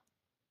go,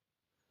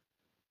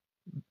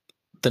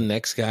 the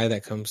next guy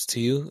that comes to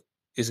you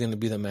is going to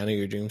be the man of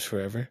your dreams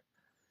forever?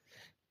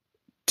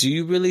 Do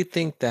you really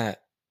think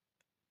that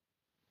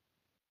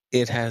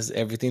it has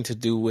everything to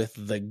do with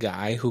the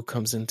guy who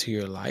comes into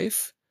your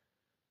life,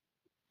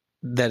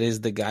 that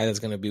is the guy that's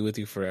going to be with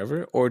you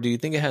forever? Or do you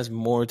think it has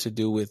more to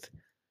do with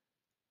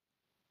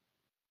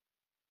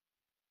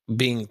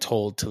being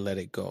told to let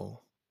it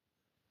go?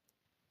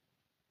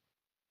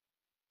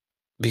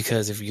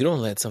 Because if you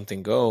don't let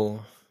something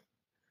go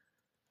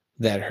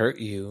that hurt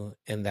you,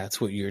 and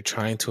that's what you're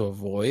trying to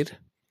avoid,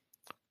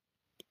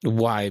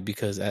 why?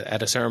 Because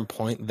at a certain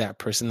point, that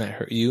person that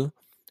hurt you,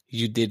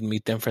 you did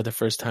meet them for the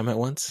first time at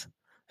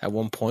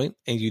one point,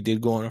 and you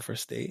did go on a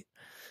first date,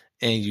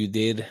 and you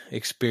did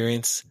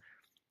experience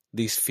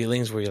these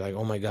feelings where you're like,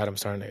 oh my God, I'm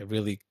starting to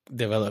really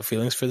develop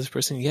feelings for this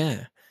person.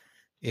 Yeah,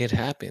 it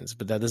happens,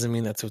 but that doesn't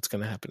mean that's what's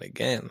going to happen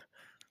again.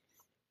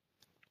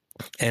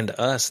 And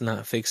us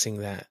not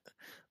fixing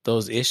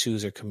those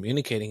issues, or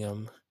communicating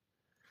them,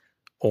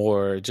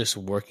 or just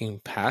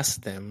working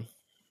past them,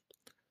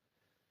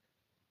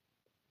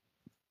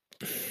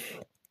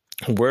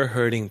 we're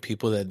hurting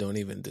people that don't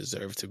even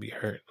deserve to be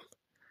hurt.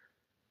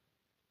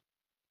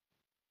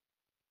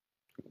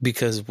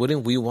 Because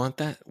wouldn't we want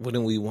that?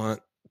 Wouldn't we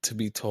want to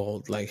be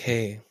told, like,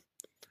 hey,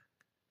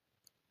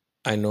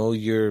 I know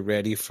you're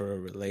ready for a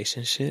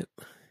relationship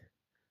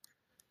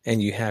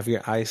and you have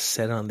your eyes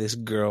set on this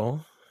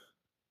girl,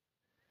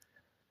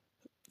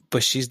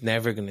 but she's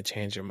never going to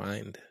change your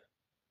mind.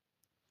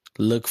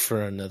 Look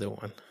for another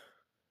one.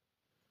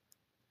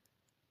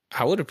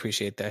 I would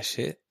appreciate that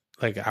shit.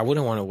 Like, I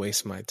wouldn't want to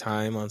waste my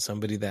time on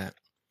somebody that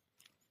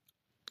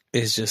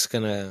is just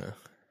gonna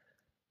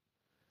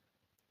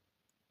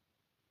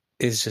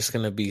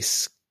be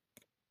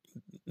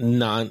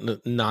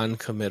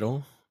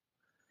non-committal.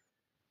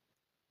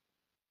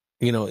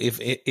 You know, if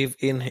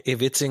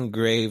it's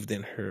engraved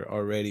in her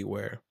already,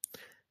 where,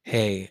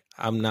 hey,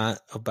 I'm about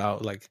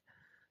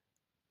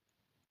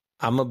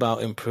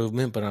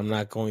improvement, but I'm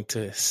not going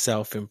to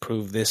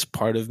self-improve this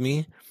part of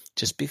me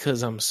just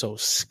because I'm so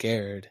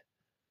scared,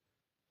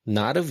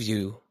 not of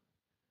you,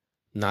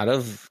 not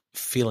of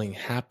feeling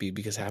happy,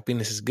 because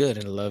happiness is good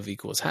and love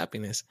equals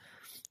happiness.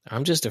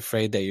 I'm just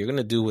afraid that you're going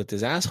to do what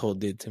this asshole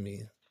did to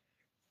me.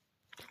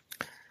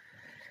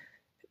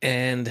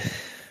 And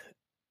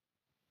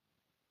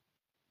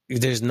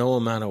there's no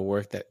amount of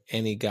work that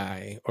any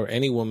guy or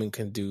any woman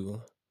can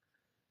do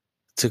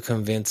to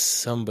convince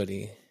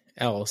somebody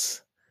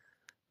else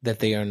that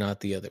they are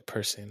not the other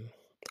person,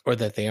 or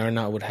that they are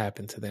not what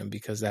happened to them,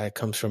 because that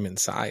comes from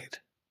inside.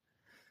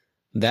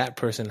 That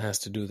person has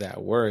to do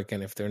that work.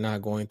 And if they're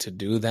not going to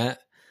do that,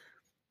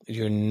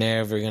 you're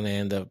never going to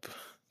end up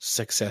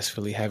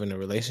successfully having a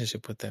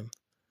relationship with them.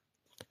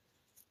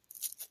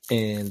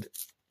 And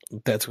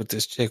that's what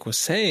this chick was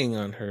saying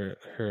on her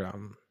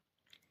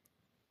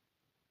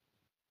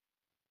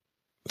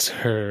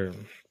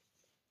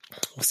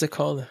what's it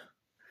called?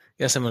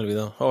 Ya se me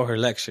olvidó. Oh, her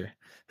lecture.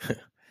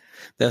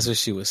 That's what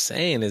she was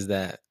saying, is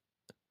that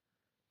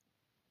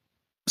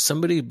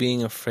somebody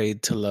being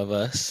afraid to love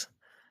us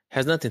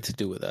has nothing to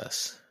do with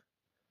us.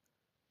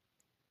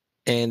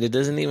 And it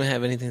doesn't even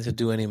have anything to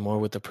do anymore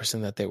with the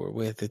person that they were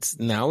with.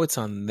 It's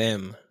on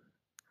them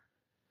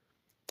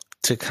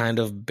to kind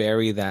of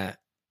bury that,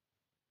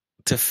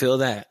 to fill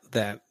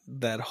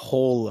that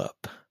hole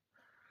up.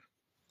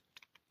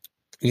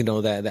 You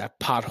know, that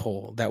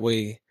pothole. That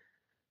way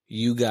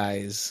you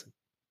guys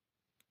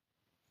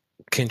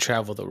can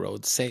travel the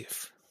road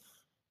safe.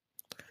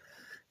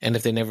 And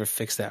if they never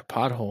fix that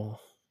pothole,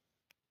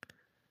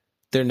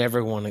 they're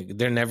never going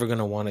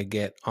to want to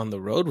get on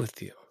the road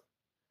with you.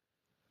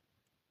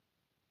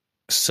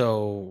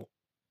 So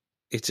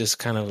it's just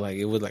kind of like,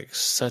 it was like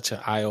such an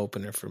eye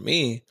opener for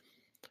me,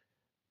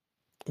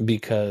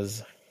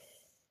 because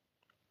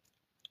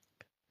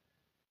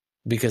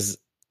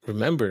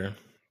remember,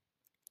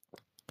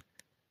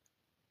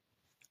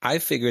 I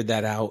figured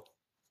that out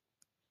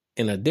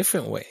in a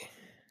different way,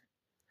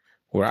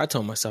 where I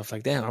told myself,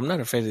 like, damn, I'm not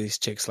afraid of these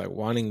chicks like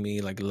wanting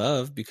me, like,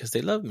 love, because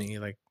they love me.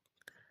 Like,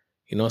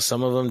 you know,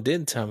 some of them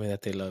did tell me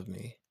that they love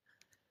me.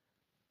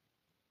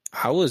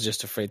 I was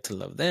just afraid to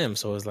love them.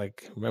 So it was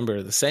like,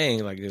 remember the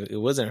saying, like, it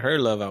wasn't her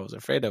love I was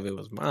afraid of, it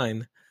was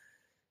mine.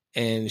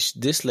 And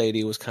this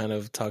lady was kind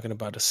of talking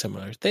about a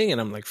similar thing.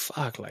 And I'm like,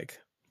 fuck, like,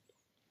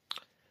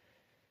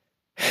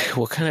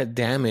 what kind of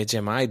damage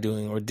am I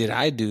doing, or did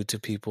I do to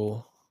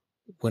people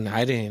when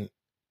I didn't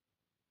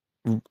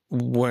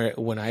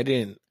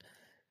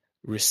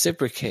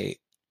reciprocate?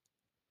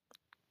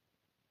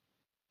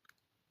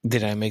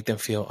 Did I make them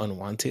feel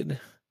unwanted?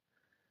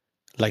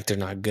 Like they're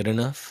not good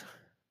enough?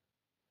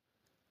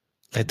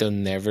 Like they're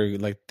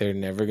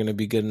never going to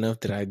be good enough?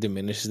 Did I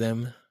diminish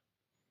them?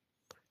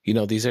 You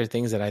know, these are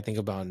things that I think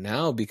about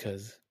now,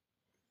 because,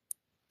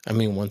 I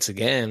mean, once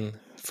again,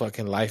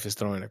 fucking life is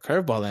throwing a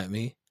curveball at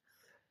me.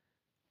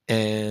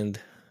 And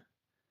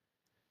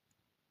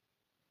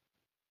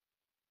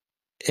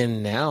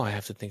now I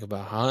have to think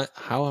about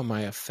how am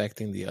I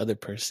affecting the other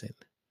person?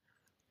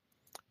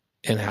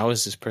 And how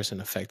is this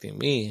person affecting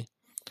me?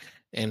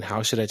 And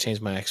how should I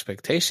change my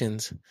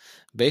expectations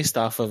based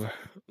off of,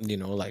 you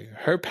know, like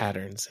her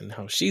patterns and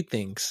how she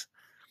thinks?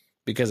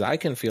 Because I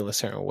can feel a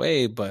certain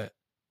way, but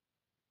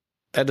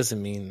that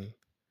doesn't mean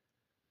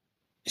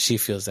she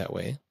feels that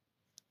way.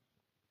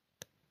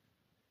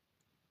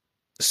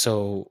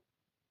 So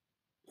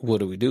what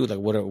do we do? Like,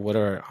 what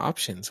are our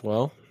options?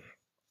 Well,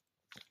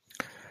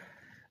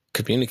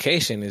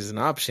 communication is an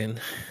option.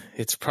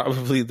 It's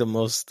probably the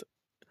most,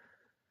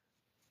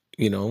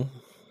 you know,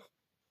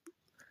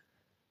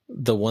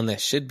 the one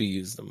that should be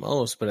used the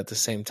most. But at the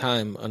same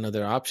time,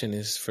 another option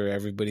is for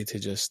everybody to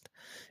just,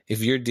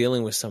 if you're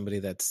dealing with somebody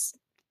that's,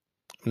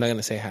 I'm not going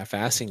to say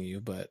half-assing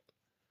you, but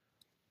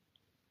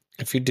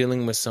if you're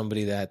dealing with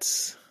somebody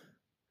that's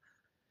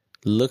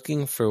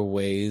looking for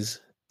ways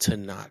to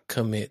not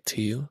commit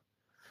to you,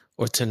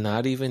 or to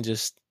not even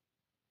just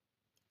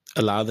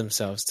allow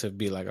themselves to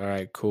be like, all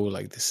right, cool,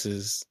 like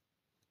this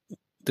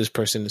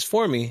person is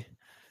for me,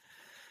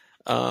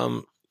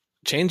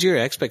 change your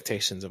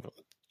expectations of them.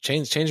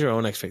 Change your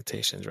own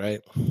expectations,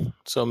 right?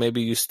 So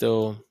maybe you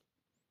still,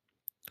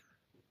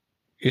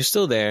 you're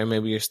still there.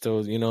 Maybe you're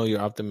still, you're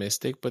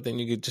optimistic, but then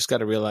you just got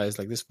to realize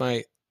like this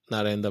might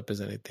not end up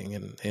as anything.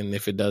 And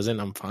if it doesn't,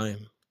 I'm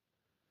fine.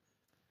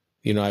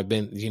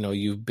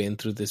 You've been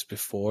through this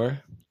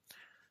before.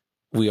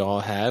 We all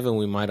have, and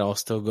we might all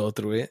still go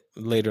through it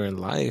later in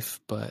life,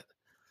 but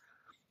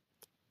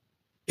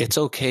it's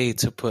okay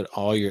to put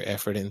all your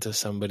effort into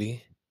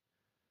somebody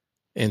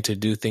and to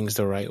do things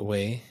the right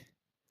way.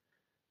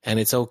 And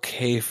it's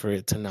okay for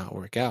it to not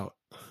work out.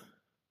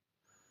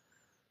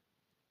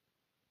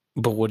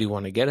 But what do you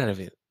want to get out of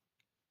it?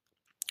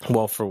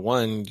 Well, for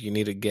one, you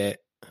need to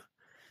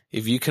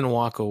if you can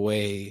walk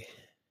away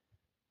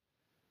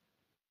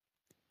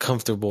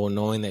comfortable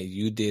knowing that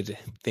you did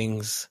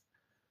things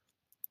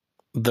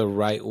the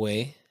right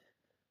way,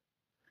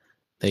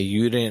 that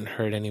you didn't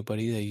hurt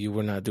anybody, that you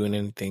were not doing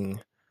anything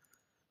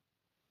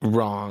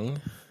wrong,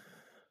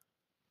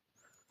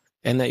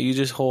 and that you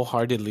just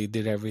wholeheartedly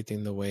did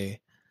everything the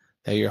way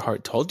that your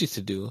heart told you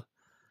to do,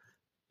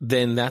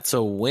 then that's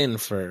a win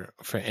for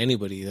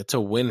anybody. That's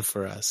a win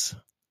for us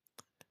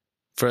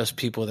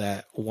people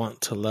that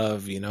want to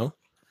love,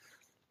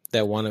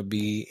 that want to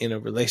be in a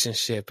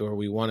relationship, or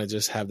we want to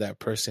just have that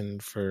person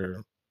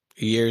for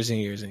years and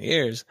years and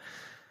years.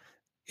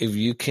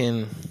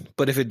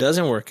 But if it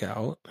doesn't work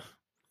out,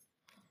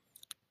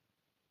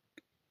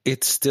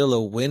 it's still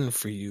a win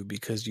for you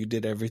because you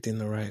did everything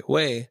the right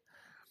way.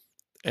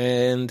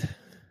 And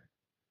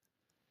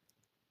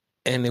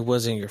it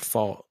wasn't your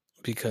fault,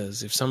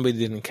 because if somebody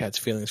didn't catch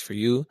feelings for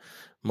you,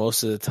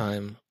 most of the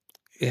time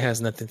it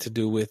has nothing to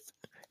do with,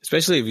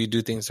 especially if you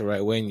do things the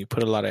right way and you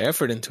put a lot of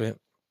effort into it,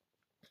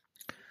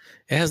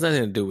 it has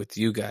nothing to do with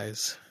you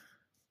guys.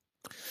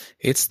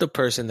 It's the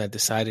person that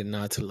decided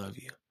not to love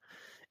you.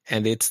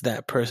 And it's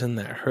that person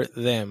that hurt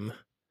them.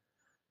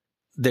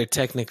 They're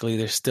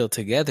still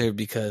together,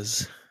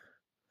 because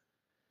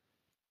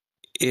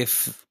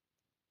if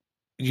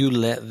you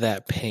let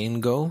that pain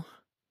go,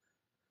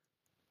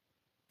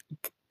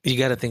 you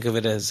got to think of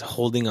it as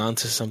holding on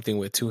to something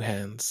with two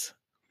hands.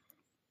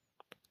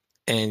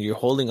 And you're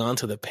holding on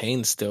to the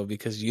pain still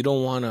because you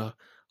don't want to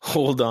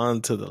hold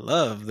on to the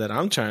love that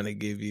I'm trying to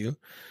give you,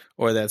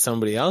 or that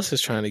somebody else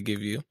is trying to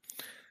give you.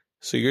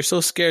 So you're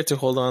so scared to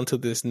hold on to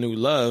this new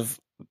love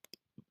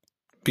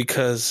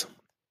because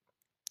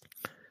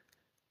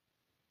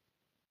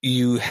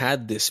you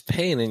had this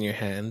pain in your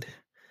hand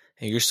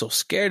and you're so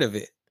scared of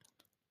it,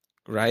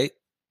 right?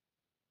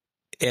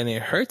 And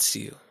it hurts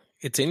you.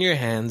 It's in your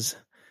hands.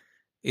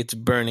 It's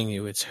burning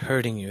you. It's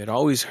hurting you. It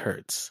always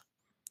hurts.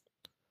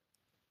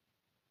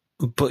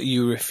 But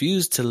you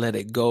refuse to let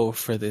it go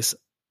for this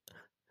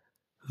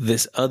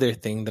other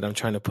thing that I'm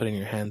trying to put in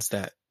your hands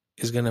that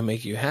is going to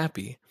make you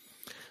happy.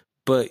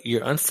 But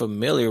you're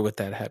unfamiliar with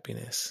that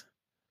happiness.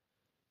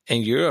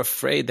 And you're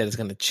afraid that it's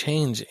going to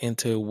change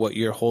into what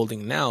you're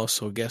holding now.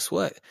 So guess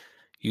what?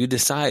 You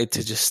decide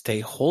to just stay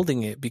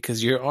holding it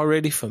because you're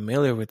already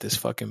familiar with this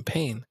fucking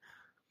pain.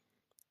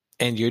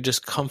 And you're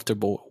just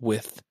comfortable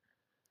with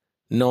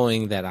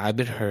knowing that I've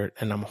been hurt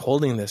and I'm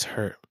holding this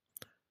hurt.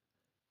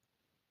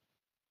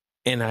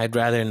 And I'd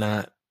rather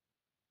not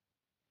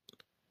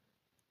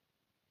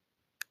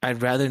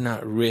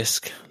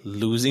risk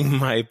losing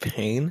my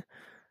pain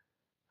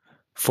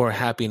for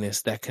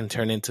happiness that can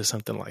turn into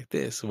something like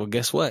this. Well,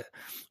 guess what?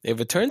 If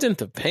it turns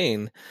into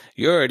pain,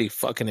 you're already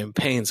fucking in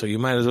pain, so you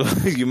might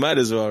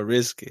as well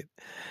risk it.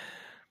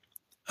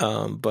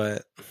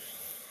 But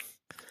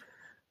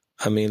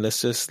I mean,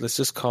 let's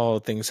just call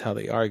things how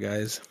they are,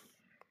 guys.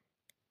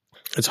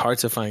 It's hard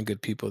to find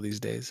good people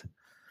these days.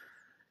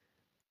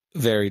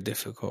 Very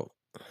difficult.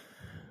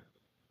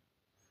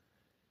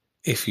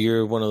 If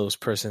you're one of those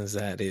persons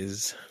that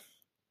is,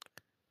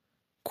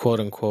 quote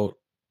unquote,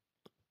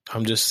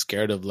 I'm just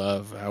scared of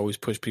love, I always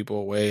push people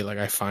away. Like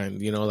I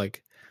find,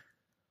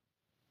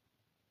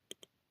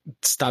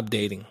 stop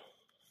dating.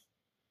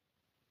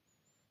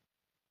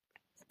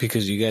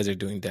 Because you guys are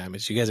doing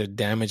damage. You guys are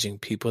damaging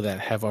people that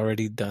have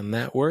already done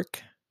that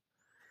work,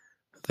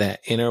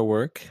 that inner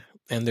work,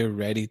 and they're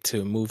ready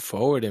to move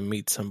forward and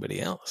meet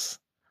somebody else.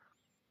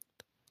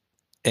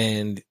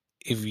 And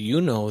if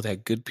you know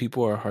that good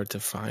people are hard to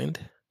find,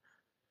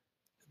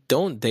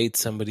 don't date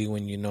somebody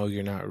when you know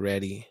you're not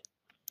ready.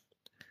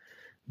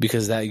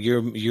 Because that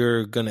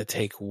you're gonna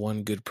take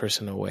one good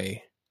person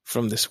away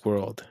from this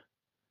world.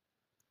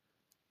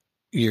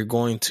 You're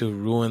going to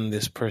ruin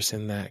this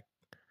person that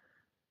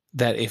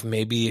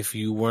if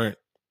you weren't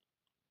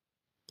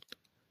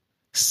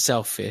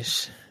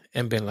selfish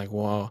and been like,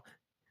 well,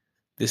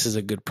 this is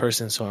a good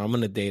person, so I'm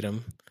gonna date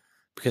him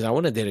because I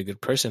want to date a good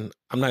person.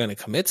 I'm not gonna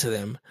commit to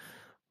them,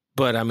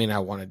 but I mean, I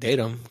want to date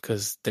them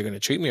because they're gonna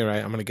treat me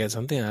right. I'm gonna get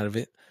something out of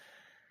it.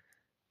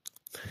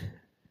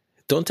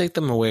 Don't take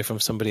them away from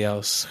somebody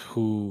else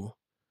who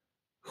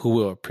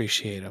will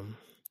appreciate them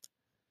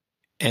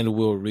and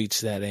will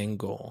reach that end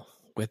goal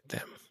with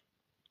them.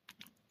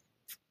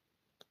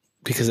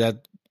 Because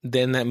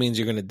that means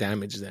you're going to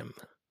damage them.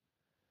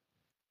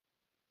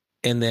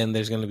 And then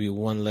there's going to be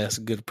one less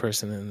good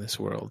person in this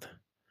world.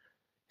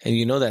 And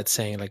you know that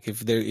saying, like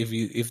if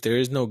there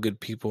is no good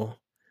people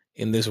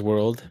in this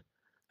world,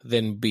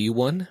 then be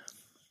one.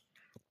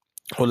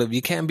 Well, if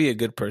you can't be a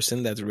good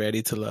person that's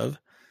ready to love,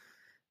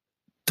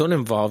 don't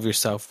involve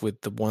yourself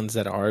with the ones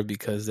that are,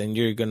 because then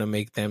you're going to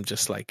make them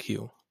just like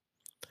you.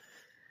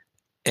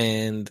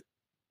 And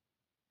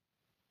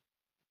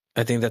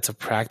I think that's a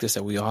practice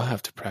that we all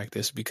have to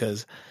practice,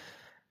 because,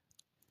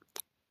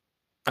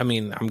 I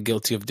mean, I'm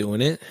guilty of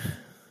doing it.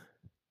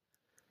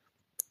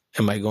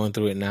 Am I going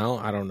through it now?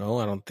 I don't know.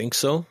 I don't think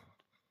so.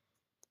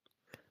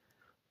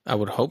 I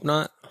would hope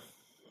not.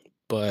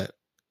 But,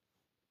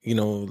 you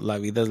know, la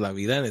vida es la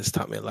vida, and it's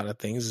taught me a lot of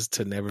things, is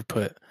to never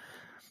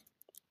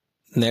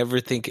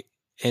think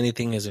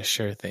anything is a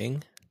sure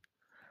thing,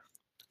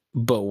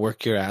 but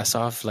work your ass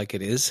off like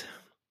it is.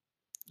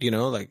 You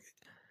know, like,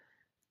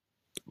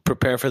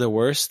 prepare for the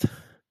worst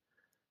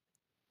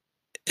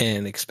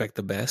and expect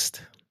the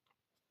best.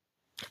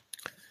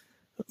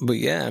 But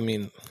yeah, I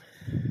mean,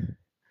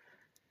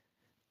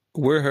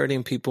 we're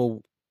hurting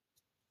people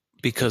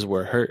because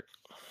we're hurt.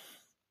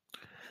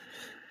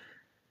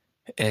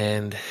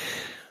 And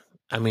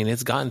I mean,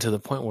 it's gotten to the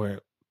point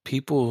where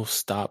people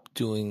stop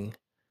doing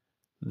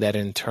that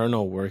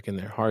internal work in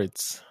their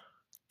hearts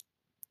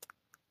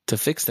to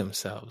fix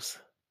themselves.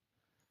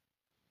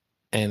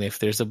 And if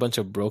there's a bunch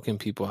of broken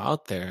people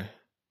out there,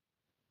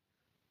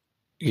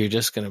 you're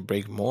just going to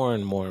break more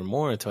and more and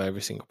more until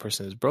every single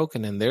person is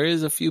broken. And there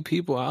is a few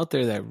people out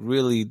there that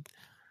really,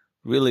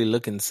 really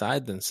look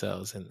inside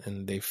themselves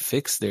and they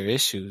fix their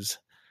issues.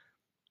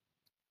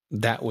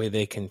 That way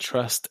they can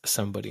trust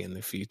somebody in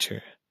the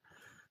future.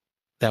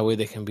 That way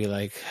they can be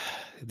like,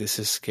 this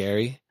is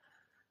scary,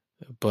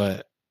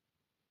 but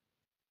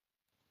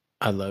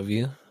I love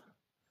you.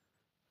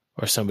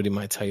 Or somebody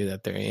might tell you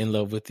that they're in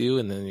love with you,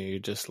 and then you're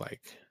just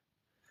like,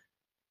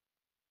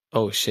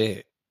 oh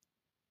shit.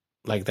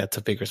 Like, that's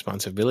a big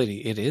responsibility.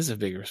 It is a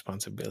big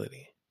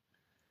responsibility.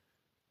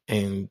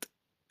 And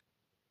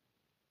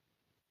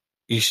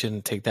you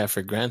shouldn't take that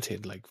for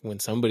granted. Like, when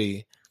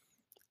somebody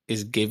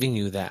is giving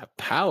you that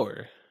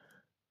power,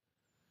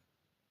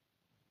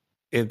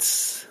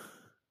 it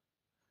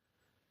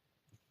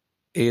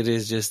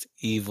is just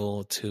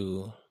evil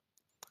to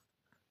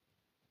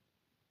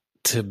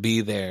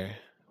be there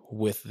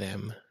with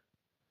them,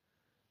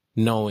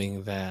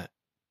 knowing that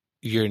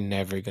you're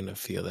never going to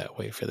feel that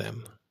way for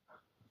them.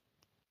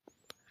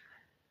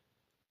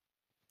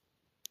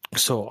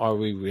 So are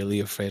we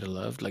really afraid of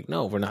love? Like,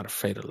 no, we're not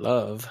afraid of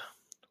love.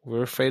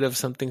 We're afraid of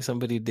something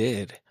somebody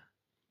did.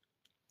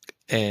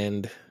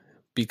 And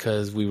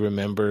because we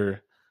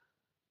remember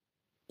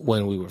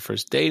when we were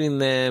first dating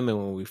them, and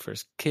when we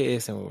first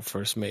kissed, and when we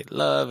first made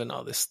love, and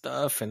all this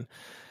stuff, and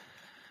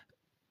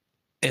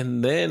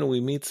then we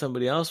meet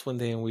somebody else one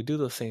day and we do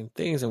those same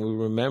things, and we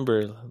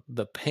remember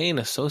the pain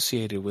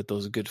associated with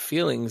those good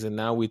feelings, and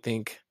now we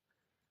think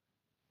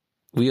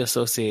we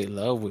associate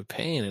love with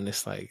pain, and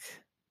it's like,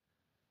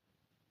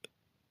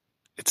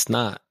 it's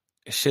not.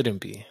 It shouldn't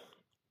be.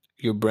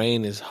 Your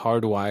brain is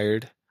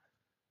hardwired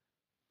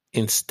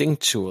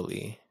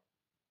instinctually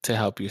to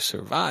help you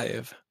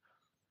survive,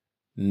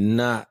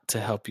 not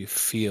to help you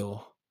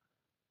feel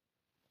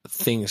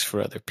things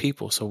for other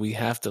people. So we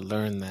have to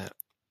learn that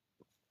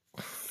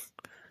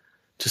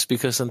just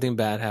because something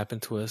bad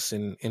happened to us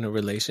in a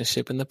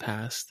relationship in the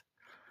past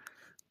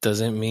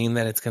doesn't mean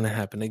that it's going to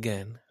happen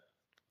again.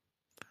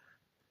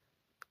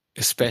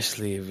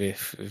 Especially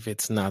if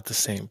it's not the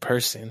same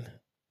person.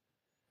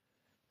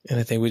 And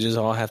I think we just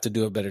all have to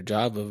do a better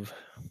job of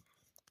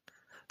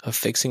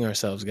fixing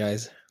ourselves,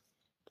 guys.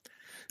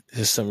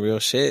 This is some real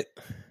shit.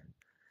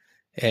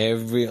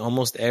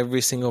 Almost every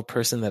single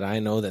person that I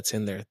know that's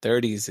in their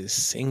 30s is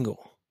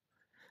single.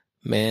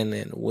 Men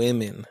and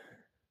women.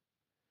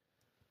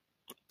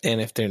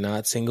 And if they're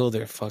not single,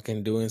 they're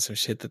fucking doing some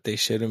shit that they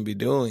shouldn't be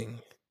doing.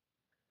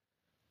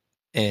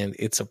 And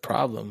it's a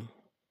problem.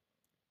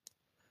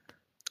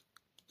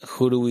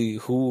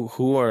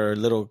 Who are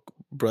little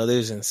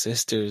brothers and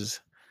sisters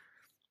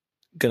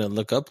gonna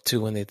look up to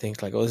when they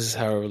think like, oh, this is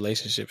how a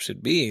relationship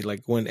should be?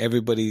 Like, when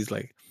everybody's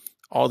like,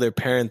 all their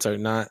parents are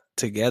not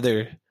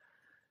together,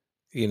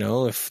 you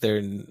know, if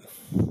their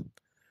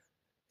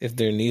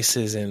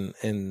nieces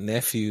and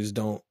nephews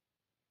don't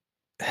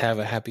have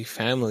a happy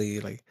family,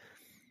 like,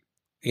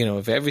 you know,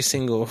 if every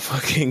single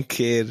fucking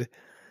kid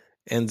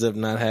ends up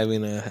not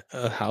having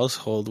a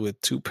household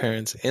with two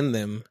parents in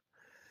them,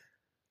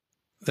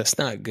 that's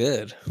not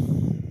good.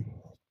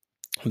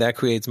 That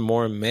creates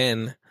more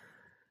men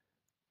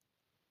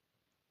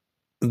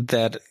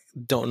that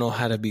don't know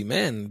how to be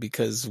men,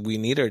 because we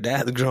need our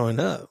dads growing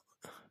up.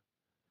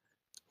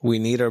 We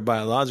need our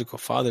biological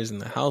fathers in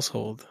the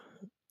household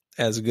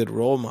as good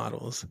role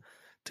models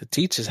to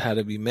teach us how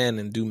to be men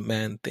and do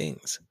man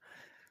things.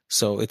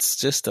 So it's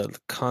just a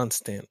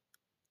constant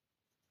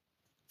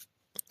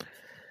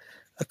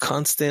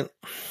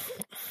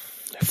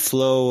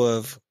flow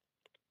of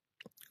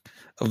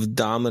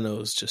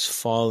dominoes just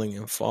falling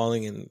and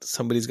falling, and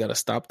somebody's got to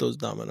stop those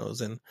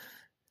dominoes.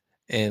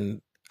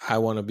 And I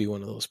want to be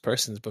one of those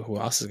persons, but who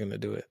else is going to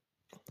do it?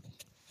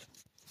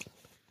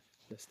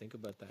 Just think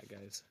about that,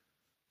 guys.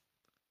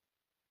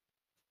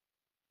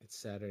 It's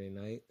Saturday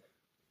night,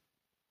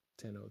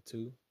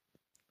 10:02.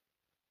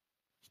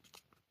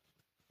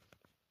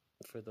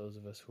 For those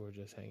of us who are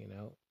just hanging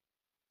out,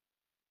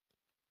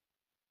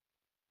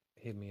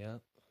 hit me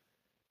up.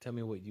 Tell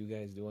me what you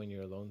guys do in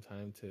your alone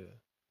time to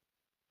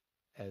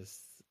as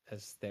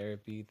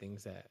therapy,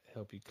 things that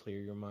help you clear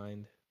your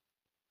mind.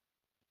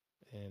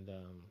 And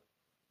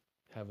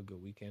have a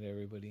good weekend,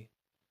 everybody.